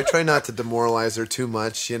 And, I try not to demoralize her too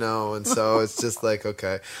much, and so it's just like,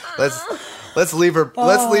 okay, let's leave her.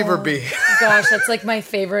 Let's leave her be. Gosh, that's my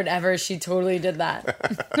favorite ever. She totally did that.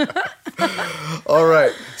 All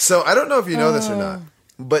right. So I don't know if you know this or not,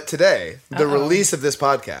 but today, the release of this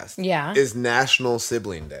podcast is National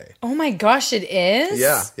Sibling Day. Oh my gosh, it is?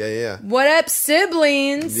 Yeah. What up,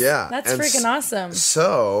 siblings? Yeah. That's freaking awesome.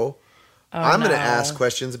 So I'm going to ask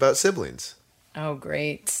questions about siblings. Oh,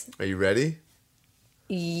 great. Are you ready?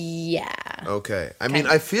 Yeah. Okay. I mean,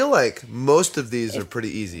 I feel like most of these are pretty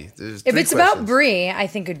easy. There's if it's 3 questions. about Brie, I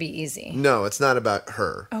think it would be easy. No, it's not about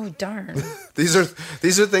her. Oh, darn. These are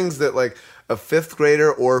things that a 5th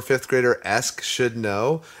grader or 5th grader-esque should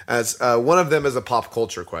know. As one of them is a pop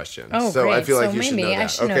culture question. Oh, so great. I feel like you should know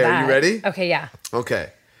that. Okay, are you ready? Okay, yeah. Okay.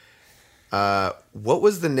 What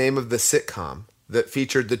was the name of the sitcom that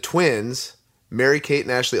featured the twins, Mary-Kate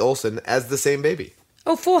and Ashley Olsen, as the same baby?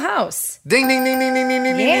 Oh, Full House. Ding, ding, ding, ding, ding, ding,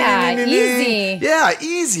 ding, yeah, ding, ding, easy. Yeah,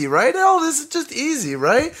 easy, right? Oh, this is just easy,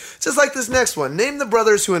 right? Just like this next one. Name the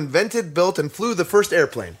brothers who invented, built, and flew the first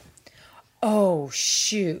airplane. Oh,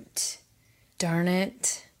 shoot. Darn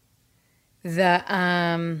it.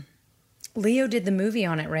 The, Leo did the movie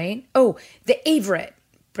on it, right? Oh, the Averitt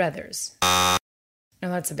brothers. No,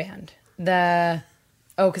 that's a band. Because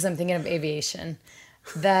I'm thinking of aviation.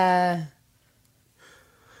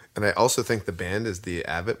 And I also think the band is the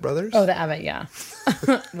Avett Brothers. Oh, the Avett, yeah.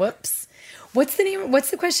 Whoops. What's the name?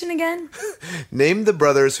 What's the question again? Name the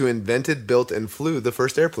brothers who invented, built, and flew the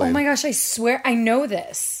first airplane. Oh my gosh, I swear I know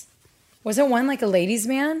this. Was it one like a ladies'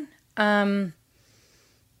 man? Dang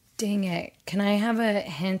it. Can I have a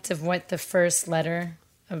hint of what the first letter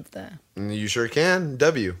of the... You sure can.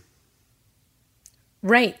 W.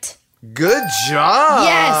 Right. Good job.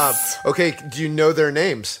 Yes. Okay, do you know their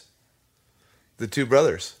names? The 2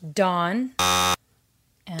 brothers. Don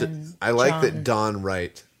and I like John. that Don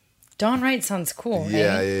Wright. Don Wright sounds cool, right?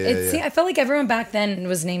 Yeah. See, I felt like everyone back then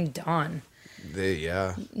was named Don.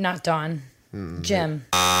 Yeah. Not Don. Jim.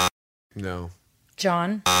 No.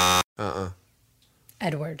 John.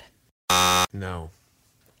 Edward. No.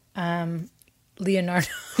 Leonardo.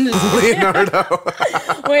 Leonardo.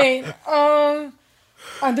 Wait.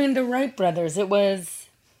 I mean the Wright brothers. It wasn't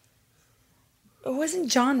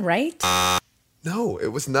John Wright? No, it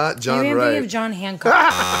was not John Maybe I'm Wright. thinking of John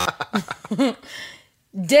Hancock.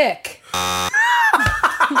 Dick.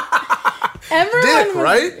 Dick,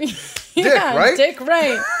 right? Yeah, Dick, right? Dick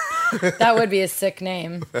Wright. That would be a sick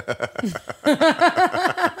name.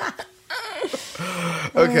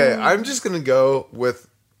 Okay, I'm just going to go with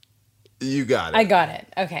you got it. I got it.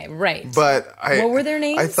 Okay, right. But what were their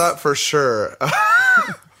names? I thought for sure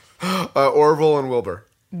Orville and Wilbur.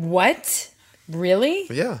 What? Really?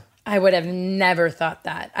 Yeah. I would have never thought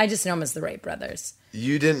that. I just know them as the Wright brothers.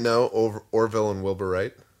 You didn't know Orville and Wilbur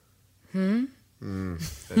Wright? And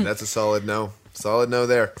that's a solid no. Solid no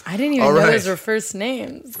there. I didn't even know those were first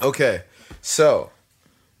names. Okay. So,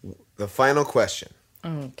 the final question.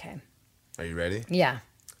 Okay. Are you ready? Yeah.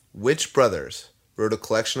 Which brothers wrote a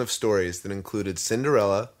collection of stories that included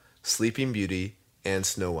Cinderella, Sleeping Beauty, and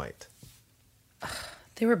Snow White?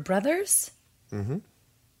 They were brothers? Mm-hmm.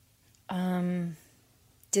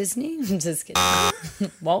 Disney? I'm just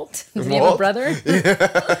kidding. Walt? Does he have a brother?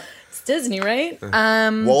 Yeah. It's Disney, right?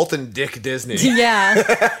 Walt and Dick Disney. Yeah.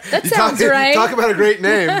 That sounds right. Talk about a great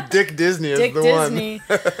name. Dick Disney is Dick the Disney.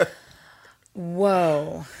 one.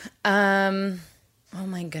 Whoa. Oh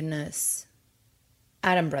my goodness.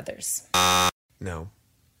 Adam Brothers. No.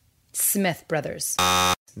 Smith Brothers.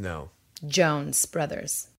 No. Jones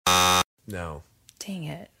Brothers. No. Dang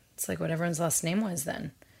it. It's like what everyone's last name was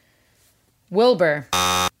then. Wilbur.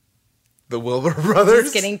 The Wilbur brothers?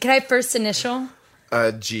 Just kidding. Can I first initial?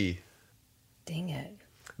 G. Dang it.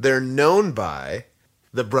 They're known by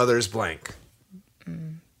the brothers blank.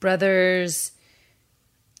 Brothers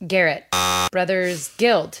Garrett. Brothers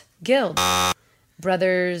Guild.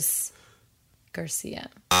 Brothers Garcia.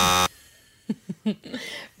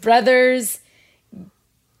 Brothers.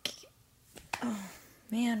 Oh,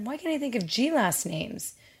 man. Why can't I think of G last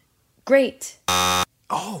names? Great.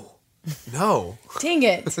 Oh, no. Dang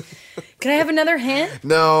it. Can I have another hint?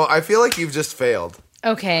 No, I feel like you've just failed.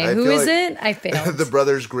 Okay. Who is it? I failed. The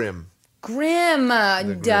brothers Grimm. Grimm. The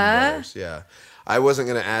Grimm brothers, yeah. I wasn't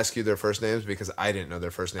going to ask you their first names because I didn't know their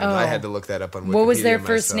first names. I had to look that up on Wikipedia. What was their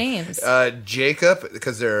first names? Jacob,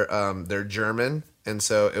 because they're German, and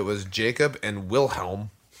so it was Jacob and Wilhelm.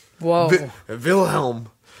 Whoa. Wilhelm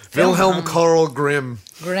Carl Grimm.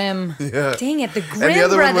 Grimm. Yeah. Dang it, the Grimm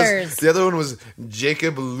brothers. The other one was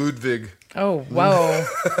Jacob Ludwig. Oh, whoa.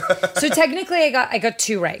 So technically I got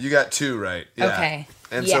 2 right. You got 2 right. Yeah. Okay.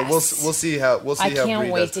 And so we'll see how I can't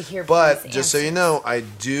Brie wait to hear. But just so you know, I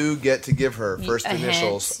do get to give her first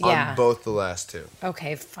initials hint, on both the last 2.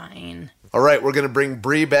 Okay, fine. All right, we're going to bring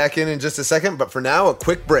Brie back in just a second, but for now, a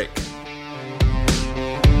quick break.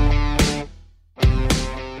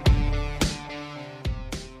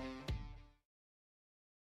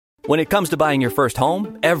 When it comes to buying your first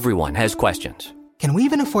home, everyone has questions. Can we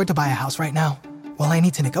even afford to buy a house right now? Well, I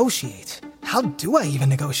need to negotiate. How do I even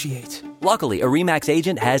negotiate? Luckily, a RE/MAX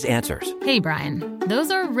agent has answers. Hey, Brian.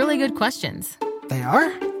 Those are really good questions. They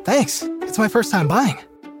are? Thanks. It's my first time buying.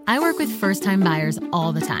 I work with first-time buyers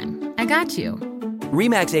all the time. I got you.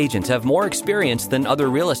 RE/MAX agents have more experience than other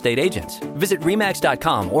real estate agents. Visit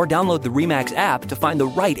RE/MAX.com or download the RE/MAX app to find the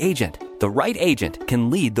right agent. The right agent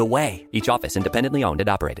can lead the way. Each office independently owned and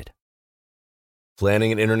operated.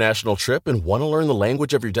 Planning an international trip and want to learn the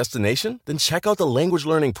language of your destination? Then check out the language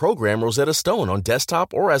learning program Rosetta Stone on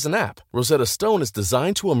desktop or as an app. Rosetta Stone is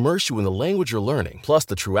designed to immerse you in the language you're learning. Plus,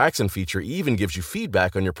 the True Accent feature even gives you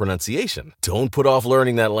feedback on your pronunciation. Don't put off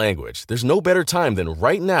learning that language. There's no better time than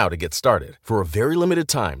right now to get started. For a very limited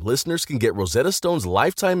time, listeners can get Rosetta Stone's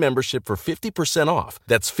lifetime membership for 50% off.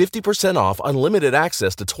 That's 50% off unlimited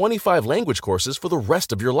access to 25 language courses for the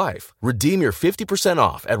rest of your life. Redeem your 50%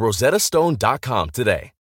 off at rosettastone.com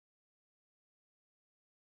today.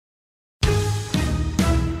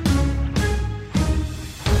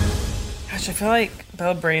 Gosh, I feel like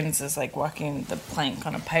Bill Brains is like walking the plank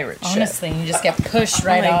on a pirate ship. Honestly, you just get pushed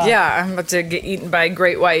right off. Yeah, I'm about to get eaten by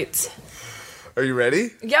great whites. Are you ready?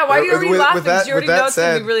 Yeah, why are you already laughing? Because you already know it's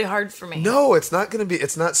going to be really hard for me. No, it's not going to be.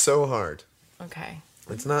 It's not so hard. Okay.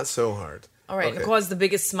 It's not so hard. All right, okay. Nicole has the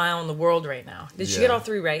biggest smile in the world right now. Did she get all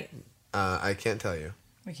 3 right? I can't tell you.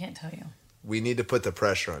 We can't tell you. We need to put the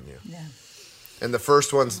pressure on you. Yeah. And the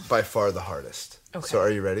first one's by far the hardest. Okay. So are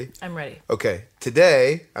you ready? I'm ready. Okay.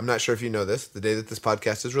 Today, I'm not sure if you know this, the day that this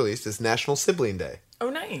podcast is released is National Sibling Day. Oh,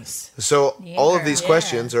 nice. So all of these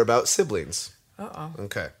questions are about siblings. Uh-oh.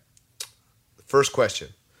 Okay. First question.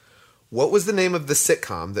 What was the name of the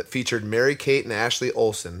sitcom that featured Mary-Kate and Ashley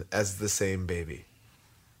Olsen as the same baby?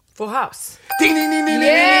 Full House. Ding, ding, ding, ding,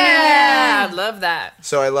 yeah! I love that.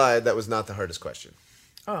 So I lied. That was not the hardest question.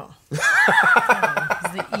 Oh.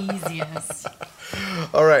 It's the easiest.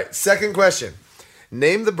 All right. Second question.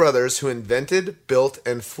 Name the brothers who invented, built,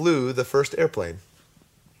 and flew the first airplane.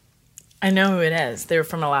 I know who it is. They were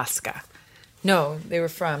from Alaska. No, they were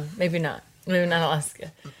from, maybe not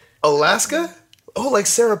Alaska. Alaska? Oh, like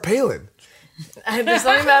Sarah Palin. There's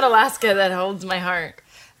something about Alaska that holds my heart.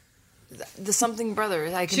 The something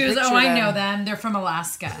brothers. I can picture them. I know them. They're from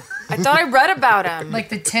Alaska. I thought I read about them. Like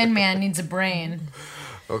the Tin Man needs a brain.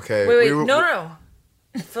 Okay. Wait. No.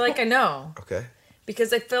 I feel like I know. Okay.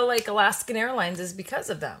 Because I feel like Alaskan Airlines is because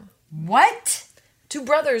of them. What? 2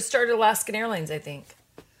 brothers started Alaskan Airlines, I think.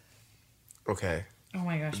 Okay. Oh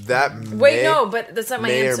my gosh. That but that's not my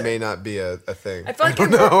may answer. or may not be a thing. I feel like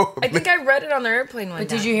I think I read it on the airplane one But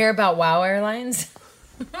time. did you hear about WoW Airlines?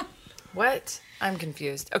 What? I'm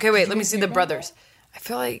confused. Okay, wait. Let me see the brothers. I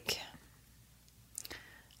feel like...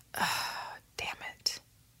 damn it.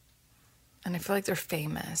 And I feel like they're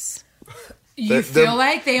famous. You feel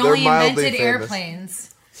like they only invented famous.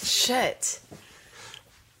 airplanes. Shit.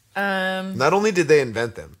 Not only did they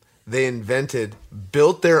invent them, they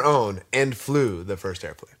built their own, and flew the first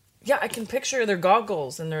airplane. Yeah, I can picture their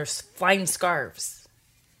goggles and their flying scarves.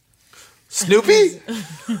 Snoopy?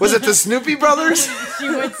 Was it the Snoopy brothers?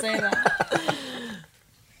 You would say that.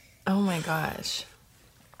 Oh my gosh.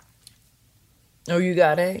 Oh, you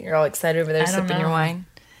got it? You're all excited over there sipping your wine?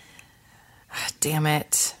 Damn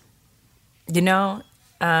it. You know,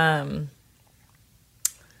 I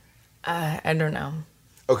don't know.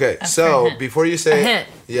 Okay, so before you say... A hint.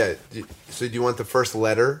 Yeah, so do you want the first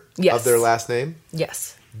letter Yes. of their last name?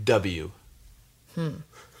 Yes. W.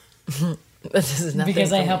 This is nothing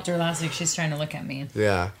Because I for me. helped her last week. She's trying to look at me.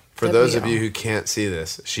 Yeah. For those of you who can't see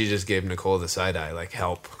this, she just gave Nicole the side eye, like,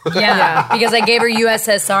 help. Yeah, because I gave her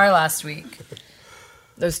USSR last week.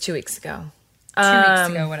 That was 2 weeks ago. 2 weeks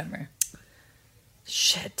ago, whatever.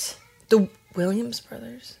 Shit. The Williams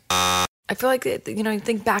brothers? I feel like, you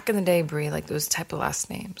think back in the day, Brie, like those type of last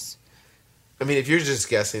names. I mean, if you're just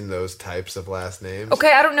guessing those types of last names...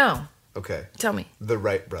 Okay, I don't know. Okay. Tell me. The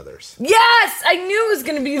Wright brothers. Yes! I knew it was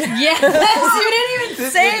going to be that. Yes, you didn't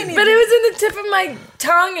even say anything. But it was in the tip of my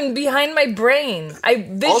tongue and behind my brain. I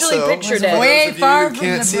visually pictured for it. those Way of you far who from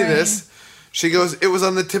can't the see brain. this, she goes, it was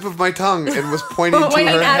on the tip of my tongue, and was pointing to Pointing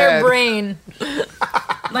her at head. her brain.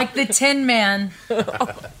 Like the Tin Man.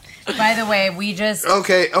 By the way, we just...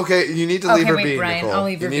 Okay, you need to leave her wait, be, Brian, Nicole. I'll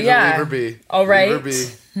leave her you need be. to Yeah. leave her be. All right.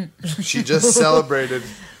 Leave her be. She just celebrated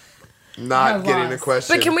not getting a lost.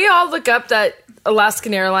 question. But can we all look up that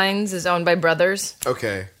Alaskan Airlines is owned by brothers?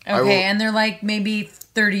 Okay. Okay, and they're like maybe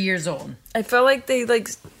 30 years old. I felt like they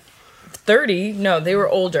 30. No, they were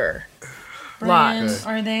older. Brian, Lot.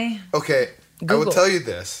 are they? Okay, I Google. will tell you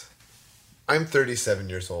this. I'm 37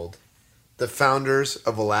 years old. The founders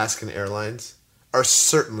of Alaskan Airlines are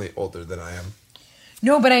certainly older than I am.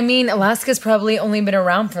 No, but I mean, Alaska's probably only been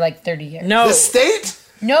around for like 30 years. No. The state?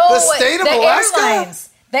 No, The state of Alaska? Airlines.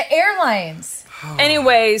 The airlines.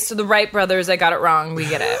 Anyway, so the Wright brothers, I got it wrong. We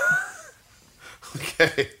get it.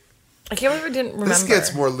 Okay. I can't believe I didn't remember. This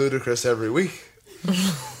gets more ludicrous every week.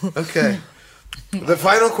 Okay. The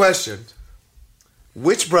final question.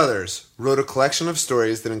 Which brothers wrote a collection of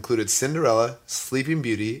stories that included Cinderella, Sleeping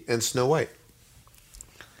Beauty, and Snow White?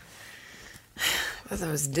 I thought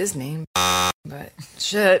it was Disney, but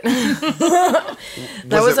shit. Was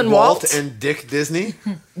wasn't it Walt? and Dick Disney?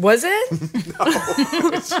 Was it? No,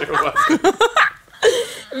 it sure wasn't.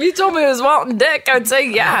 If you told me it was Walt and Dick, I would say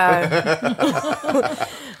yeah.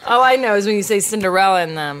 All I know is when you say Cinderella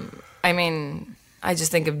and them, I mean, I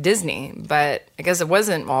just think of Disney, but I guess it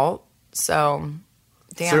wasn't Walt, so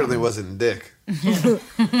damn. Certainly wasn't Dick.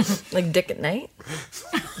 Like Dick at Night?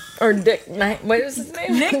 Or Dick Night? What was his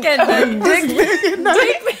name? Nick and them. And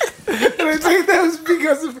I think that was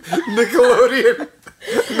because of Nickelodeon.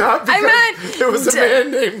 Not because it was a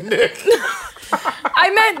man named Nick. I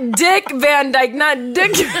meant Dick Van Dyke, not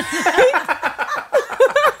Dick.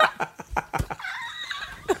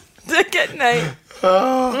 Dick at Night.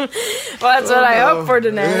 Well, that's what I hope for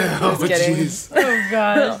tonight. Yeah, Just kidding. jeez. Oh,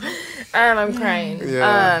 God. I'm crying.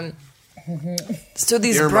 Yeah. So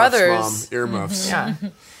these Earmuffs, brothers. Mom. Earmuffs. Yeah.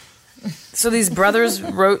 So these brothers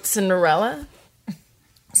wrote Cinderella?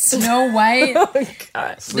 Snow White. Oh,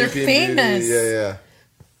 God. Sleeping famous. Beauty, yeah.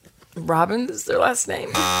 Robin is their last name.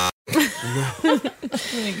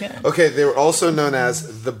 Okay, they were also known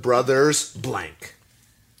as the Brothers Blank.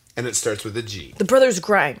 And it starts with a G. The Brothers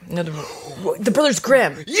Grimm. No, the Brothers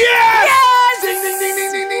Grimm. Yes! Ding, ding, ding,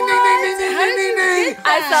 ding, ding, ding, ding, ding, ding, ding, ding.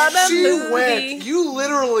 I saw the She movie. you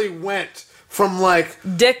literally went from like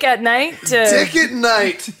Dick at Night to... Dick at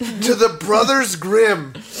Night to the Brothers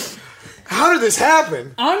Grimm. How did this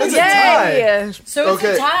happen? It's a tie. Yay! So it's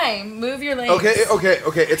Okay. a tie. Move your legs. Okay.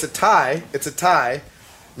 It's a tie. It's a tie.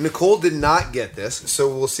 Nicole did not get this, so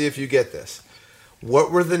we'll see if you get this.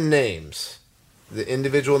 What were the names, the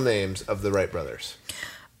individual names of the Wright brothers?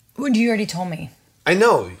 Well, you already told me. I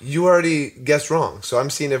know. You already guessed wrong, so I'm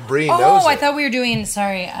seeing if Bree knows Oh, I it. thought we were doing,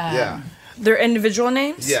 sorry. Yeah. Their individual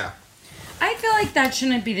names? Yeah. I feel like that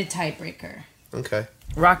shouldn't be the tiebreaker. Okay.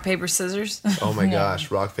 Rock, paper, scissors? Oh my gosh,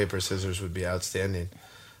 rock, paper, scissors would be outstanding.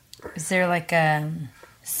 Is there like a...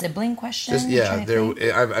 sibling question?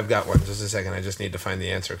 I've got one. Just a second. I just need to find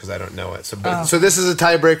the answer because I don't know it. So this is a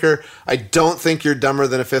tiebreaker. I don't think you're dumber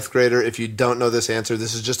than a fifth grader if you don't know this answer.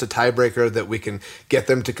 This is just a tiebreaker that we can get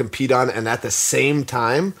them to compete on, and at the same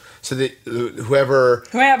time, so that whoever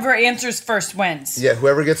answers first wins. Yeah,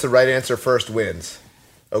 whoever gets the right answer first wins.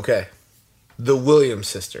 Okay. The Williams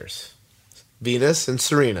sisters, Venus and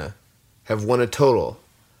Serena, have won a total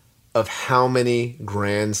of how many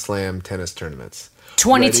Grand Slam tennis tournaments?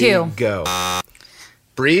 22. Ready, go.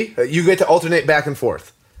 Bree, you get to alternate back and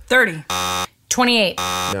forth. 30. 28.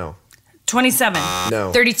 No. 27.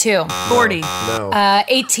 No. 32. 40. No.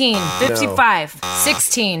 18. 55.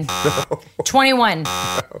 16. 21.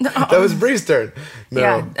 That was Bree's turn. No.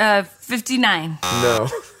 Yeah. 59. No.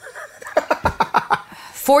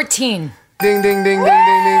 14. Ding, ding, ding, ding,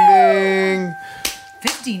 ding, ding, ding.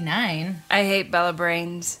 59. I hate Bella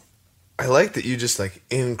Brains. I like that you just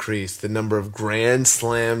increased the number of Grand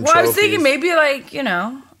Slam Well, trophies. I was thinking maybe I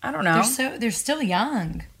don't know. They're still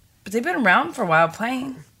young. But they've been around for a while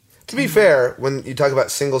playing. To be fair, when you talk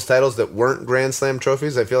about singles titles that weren't Grand Slam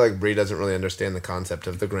trophies, I feel like Bree doesn't really understand the concept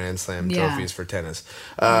of the Grand Slam trophies for tennis.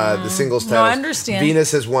 The singles titles. No, I understand.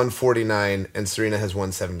 Venus has won 49 and Serena has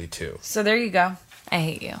won 72. So there you go. I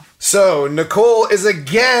hate you. So Nicole is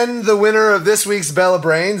again the winner of this week's Bella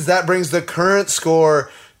Brains. That brings the current score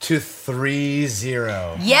to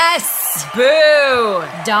 3-0. Yes! Boo!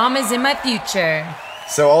 Dom is in my future.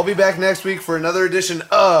 So I'll be back next week for another edition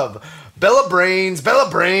of Bella Brains, Bella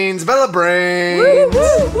Brains, Bella Brains. Woo,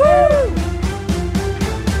 woo, woo.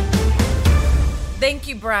 Thank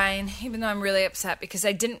you, Brian, even though I'm really upset because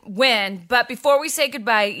I didn't win. But before we say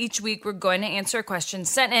goodbye, each week we're going to answer a question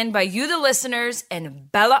sent in by you, the listeners, in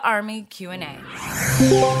Bella Army Q&A.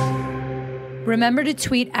 Remember to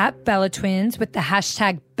tweet at Bella Twins with the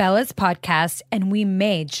hashtag Bella's Podcast, and we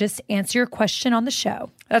may just answer your question on the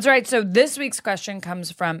show. That's right. So this week's question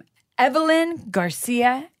comes from Evelyn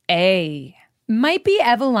Garcia A. Might be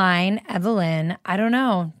Evelyn. I don't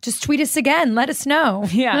know. Just tweet us again. Let us know.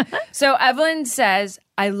 Yeah. So Evelyn says,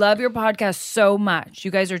 I love your podcast so much.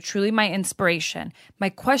 You guys are truly my inspiration. My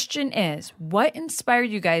question is, what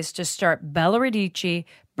inspired you guys to start Bella Radici,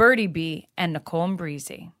 Birdie B, and Nicole and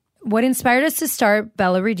Breezy? What inspired us to start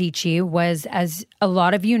Bella Radici was, as a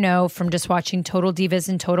lot of you know from just watching Total Divas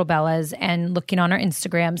and Total Bellas and looking on our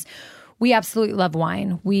Instagrams, we absolutely love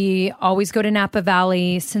wine. We always go to Napa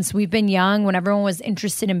Valley. Since we've been young, when everyone was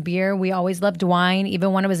interested in beer, we always loved wine,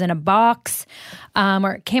 even when it was in a box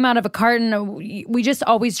or it came out of a carton. We just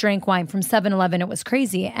always drank wine from 7-Eleven. It was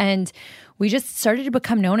crazy. And we just started to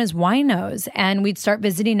become known as winos. And we'd start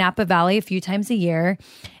visiting Napa Valley a few times a year.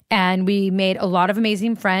 And we made a lot of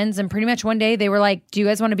amazing friends. And pretty much one day they were like, do you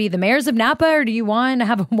guys want to be the mayors of Napa or do you want to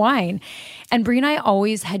have a wine? And Brie and I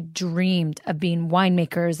always had dreamed of being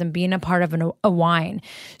winemakers and being a part of a wine.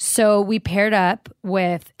 So we paired up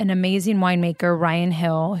with an amazing winemaker, Ryan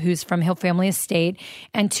Hill, who's from Hill Family Estate,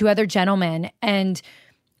 and 2 other gentlemen. And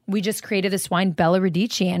we just created this wine, Bella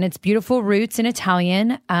Radici. And it's beautiful roots in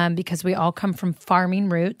Italian because we all come from farming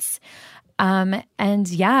roots. And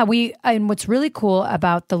what's really cool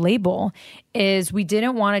about the label is we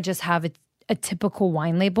didn't want to just have a typical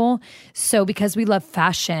wine label. So because we love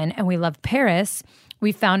fashion and we love Paris,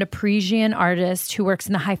 we found a Parisian artist who works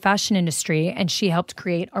in the high fashion industry, and she helped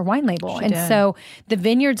create our wine label. So the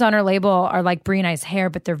vineyards on our label are like Brie and I's hair,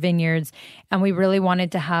 but they're vineyards. And we really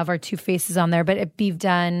wanted to have our 2 faces on there, but it be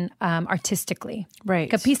done artistically.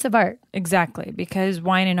 Right. Like a piece of art. Exactly, because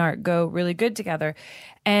wine and art go really good together.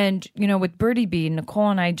 And, with Birdie B, Nicole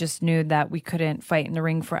and I just knew that we couldn't fight in the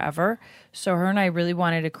ring forever. So her and I really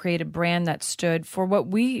wanted to create a brand that stood for what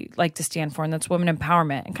we like to stand for, and that's women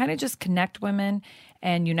empowerment, and kind of just connect women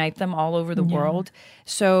and unite them all over the world.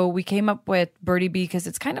 So we came up with Birdie B because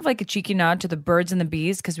it's kind of like a cheeky nod to the birds and the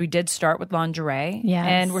bees, because we did start with lingerie. Yes.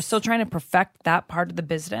 And we're still trying to perfect that part of the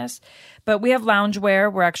business. But we have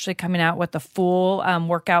loungewear. We're actually coming out with a full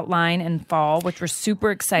workout line in fall, which we're super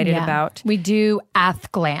excited about. We do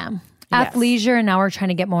athglam. Yes. Athleisure, and now we're trying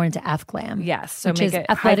to get more into athglam. Yes. So which make is it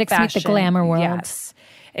athletics high meet the fashion. glamour world. Yes.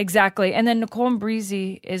 Exactly. And then Nicole and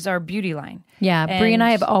Breezy is our beauty line. Yeah, Brie and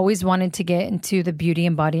I have always wanted to get into the beauty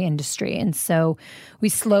and body industry. And so we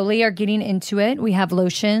slowly are getting into it. We have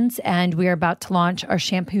lotions, and we are about to launch our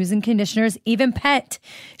shampoos and conditioners, even pet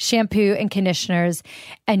shampoo and conditioners.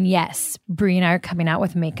 And yes, Brie and I are coming out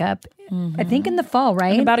with makeup, I think in the fall,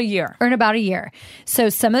 right? In about a year. Or in about a year. So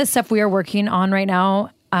some of the stuff we are working on right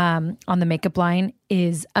now on the makeup line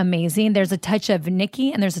is amazing. There's a touch of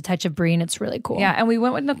Nikki and there's a touch of Brie, and it's really cool. Yeah, and we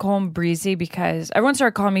went with Nicole and Breezy because everyone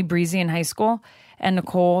started calling me Breezy in high school. and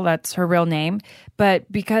Nicole, that's her real name. But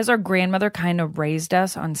because our grandmother kind of raised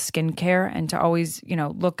us on skincare and to always,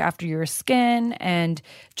 look after your skin and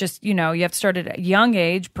just, you have to start at a young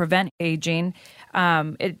age, prevent aging.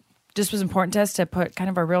 It just was important to us to put kind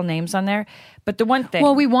of our real names on there. But the one thing...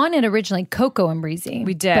 Well, we wanted originally Coco and Breezy.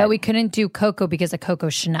 We did. But we couldn't do Coco because of Coco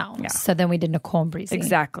Chanel. Yeah. So then we did Nicole and Breezy.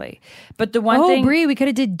 Exactly. But the one thing... Oh, Bree, we could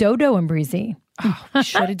have did Dodo and Breezy. Oh, we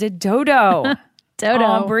should have did Dodo. Dodo.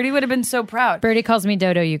 Oh, Birdie would have been so proud. Birdie calls me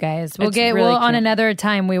Dodo, you guys. On another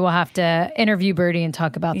time, we will have to interview Birdie and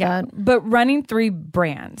talk about that. But running 3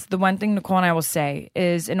 brands, the one thing Nicole and I will say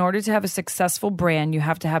is in order to have a successful brand, you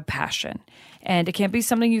have to have passion. And it can't be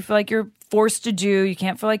something you feel like you're forced to do. You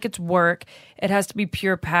can't feel like it's work. It has to be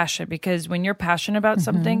pure passion, because when you're passionate about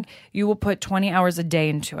something, you will put 20 hours a day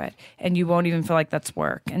into it and you won't even feel like that's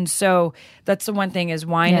work. And so that's the one thing is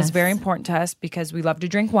wine is very important to us because we love to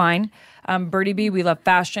drink wine. Birdie B, we love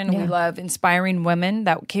fashion. We love inspiring women.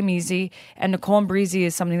 That came easy. And Nicole and Breezy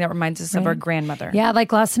is something that reminds us of our grandmother. Yeah,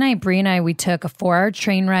 like last night, Bree and I, we took a 4-hour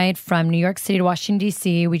train ride from New York City to Washington,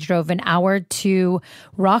 D.C. We drove an hour to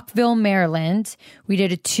Rockville, Maryland. We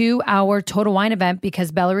did a 2-hour Total Wine event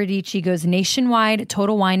because Bella Radici goes nationwide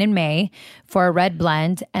Total Wine in May for a red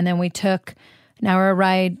blend. And then we took an hour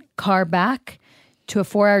ride car back to a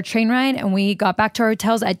 4-hour train ride, and we got back to our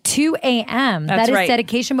hotels at 2 a.m. That is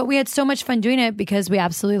dedication, but we had so much fun doing it because we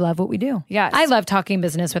absolutely love what we do. Yes. I love talking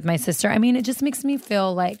business with my sister. I mean, it just makes me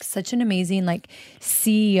feel like such an amazing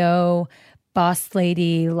CEO, boss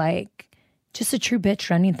lady, just a true bitch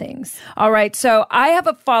running things. All right, so I have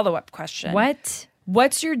a follow-up question.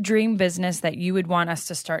 What's your dream business that you would want us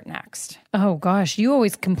to start next? Oh gosh, you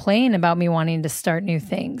always complain about me wanting to start new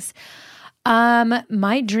things.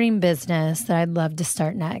 My dream business that I'd love to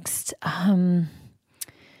start next.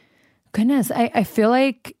 Goodness, I feel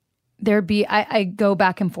like I go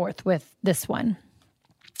back and forth with this one.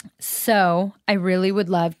 So I really would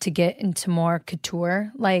love to get into more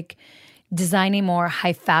couture, like designing more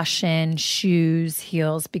high fashion shoes,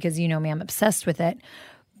 heels, because you know me, I'm obsessed with it.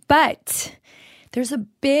 But there's a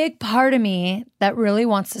big part of me that really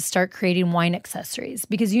wants to start creating wine accessories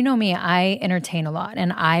because you know me, I entertain a lot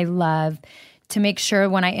and I love to make sure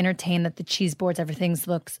when I entertain that the cheese boards, everything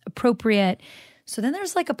looks appropriate. So then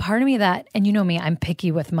there's a part of me that, and you know me, I'm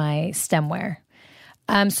picky with my stemware.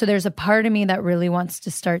 So there's a part of me that really wants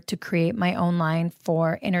to start to create my own line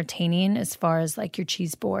for entertaining as far as your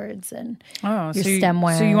cheese boards and your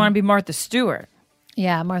stemware. So you want to be Martha Stewart.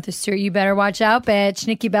 Yeah, Martha Stewart, you better watch out, bitch.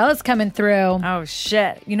 Nikki Bella's coming through. Oh,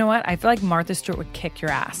 shit. You know what? I feel like Martha Stewart would kick your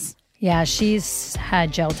ass. Yeah, she's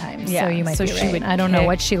had jail time, so you might be right. I don't know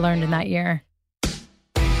what she learned in that year.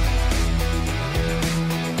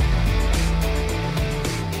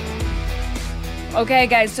 Okay,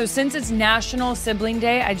 guys, so since it's National Sibling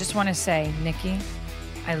Day, I just want to say, Nikki,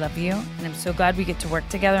 I love you, and I'm so glad we get to work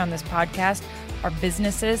together on this podcast, our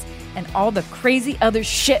businesses, and all the crazy other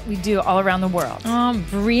shit we do all around the world.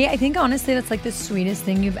 Brie, I think honestly that's the sweetest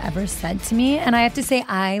thing you've ever said to me. And I have to say,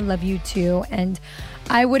 I love you too. And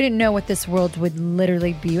I wouldn't know what this world would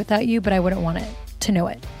literally be without you, but I wouldn't want it to know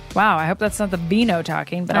it. Wow, I hope that's not the vino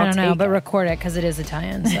talking, but I don't know, but record it because it is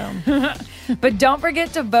Italian. So, but don't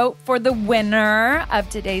forget to vote for the winner of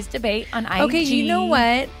today's debate on IG. Okay, you know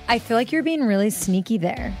what? I feel like you're being really sneaky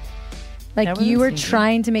there. You were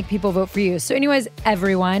trying to make people vote for you. So anyways,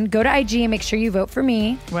 everyone, go to IG and make sure you vote for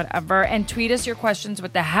me. Whatever. And tweet us your questions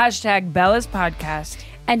with the hashtag Bella's Podcast.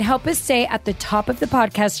 And help us stay at the top of the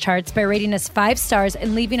podcast charts by rating us 5 stars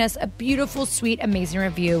and leaving us a beautiful, sweet, amazing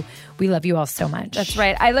review. We love you all so much. That's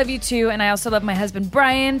right. I love you too. And I also love my husband,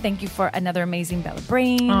 Brian. Thank you for another amazing Bella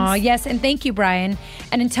Brains. Oh, yes. And thank you, Brian.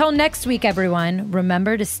 And until next week, everyone,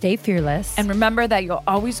 remember to stay fearless. And remember that you'll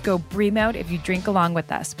always go Bream out if you drink along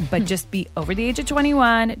with us. But just be over the age of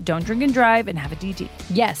 21. Don't drink and drive and have a DD.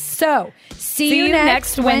 Yes. So, see you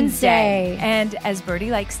next Wednesday. And as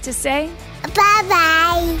Birdie likes to say, bye-bye.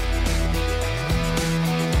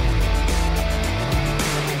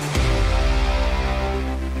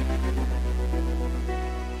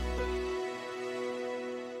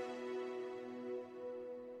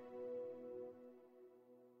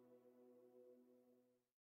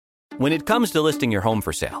 When it comes to listing your home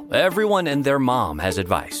for sale, everyone and their mom has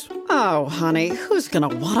advice. Oh, honey, who's going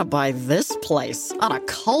to want to buy this place? On a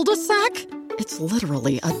cul-de-sac? It's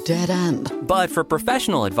literally a dead end. But for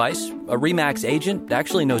professional advice, a RE/MAX agent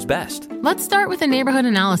actually knows best. Let's start with a neighborhood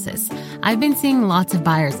analysis. I've been seeing lots of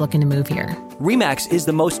buyers looking to move here. RE/MAX is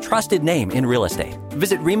the most trusted name in real estate.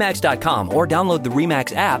 Visit RE/MAX.com or download the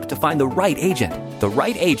RE/MAX app to find the right agent. The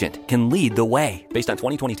right agent can lead the way. Based on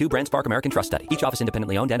 2022 BrandSpark American Trust Study. Each office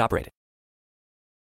independently owned and operated.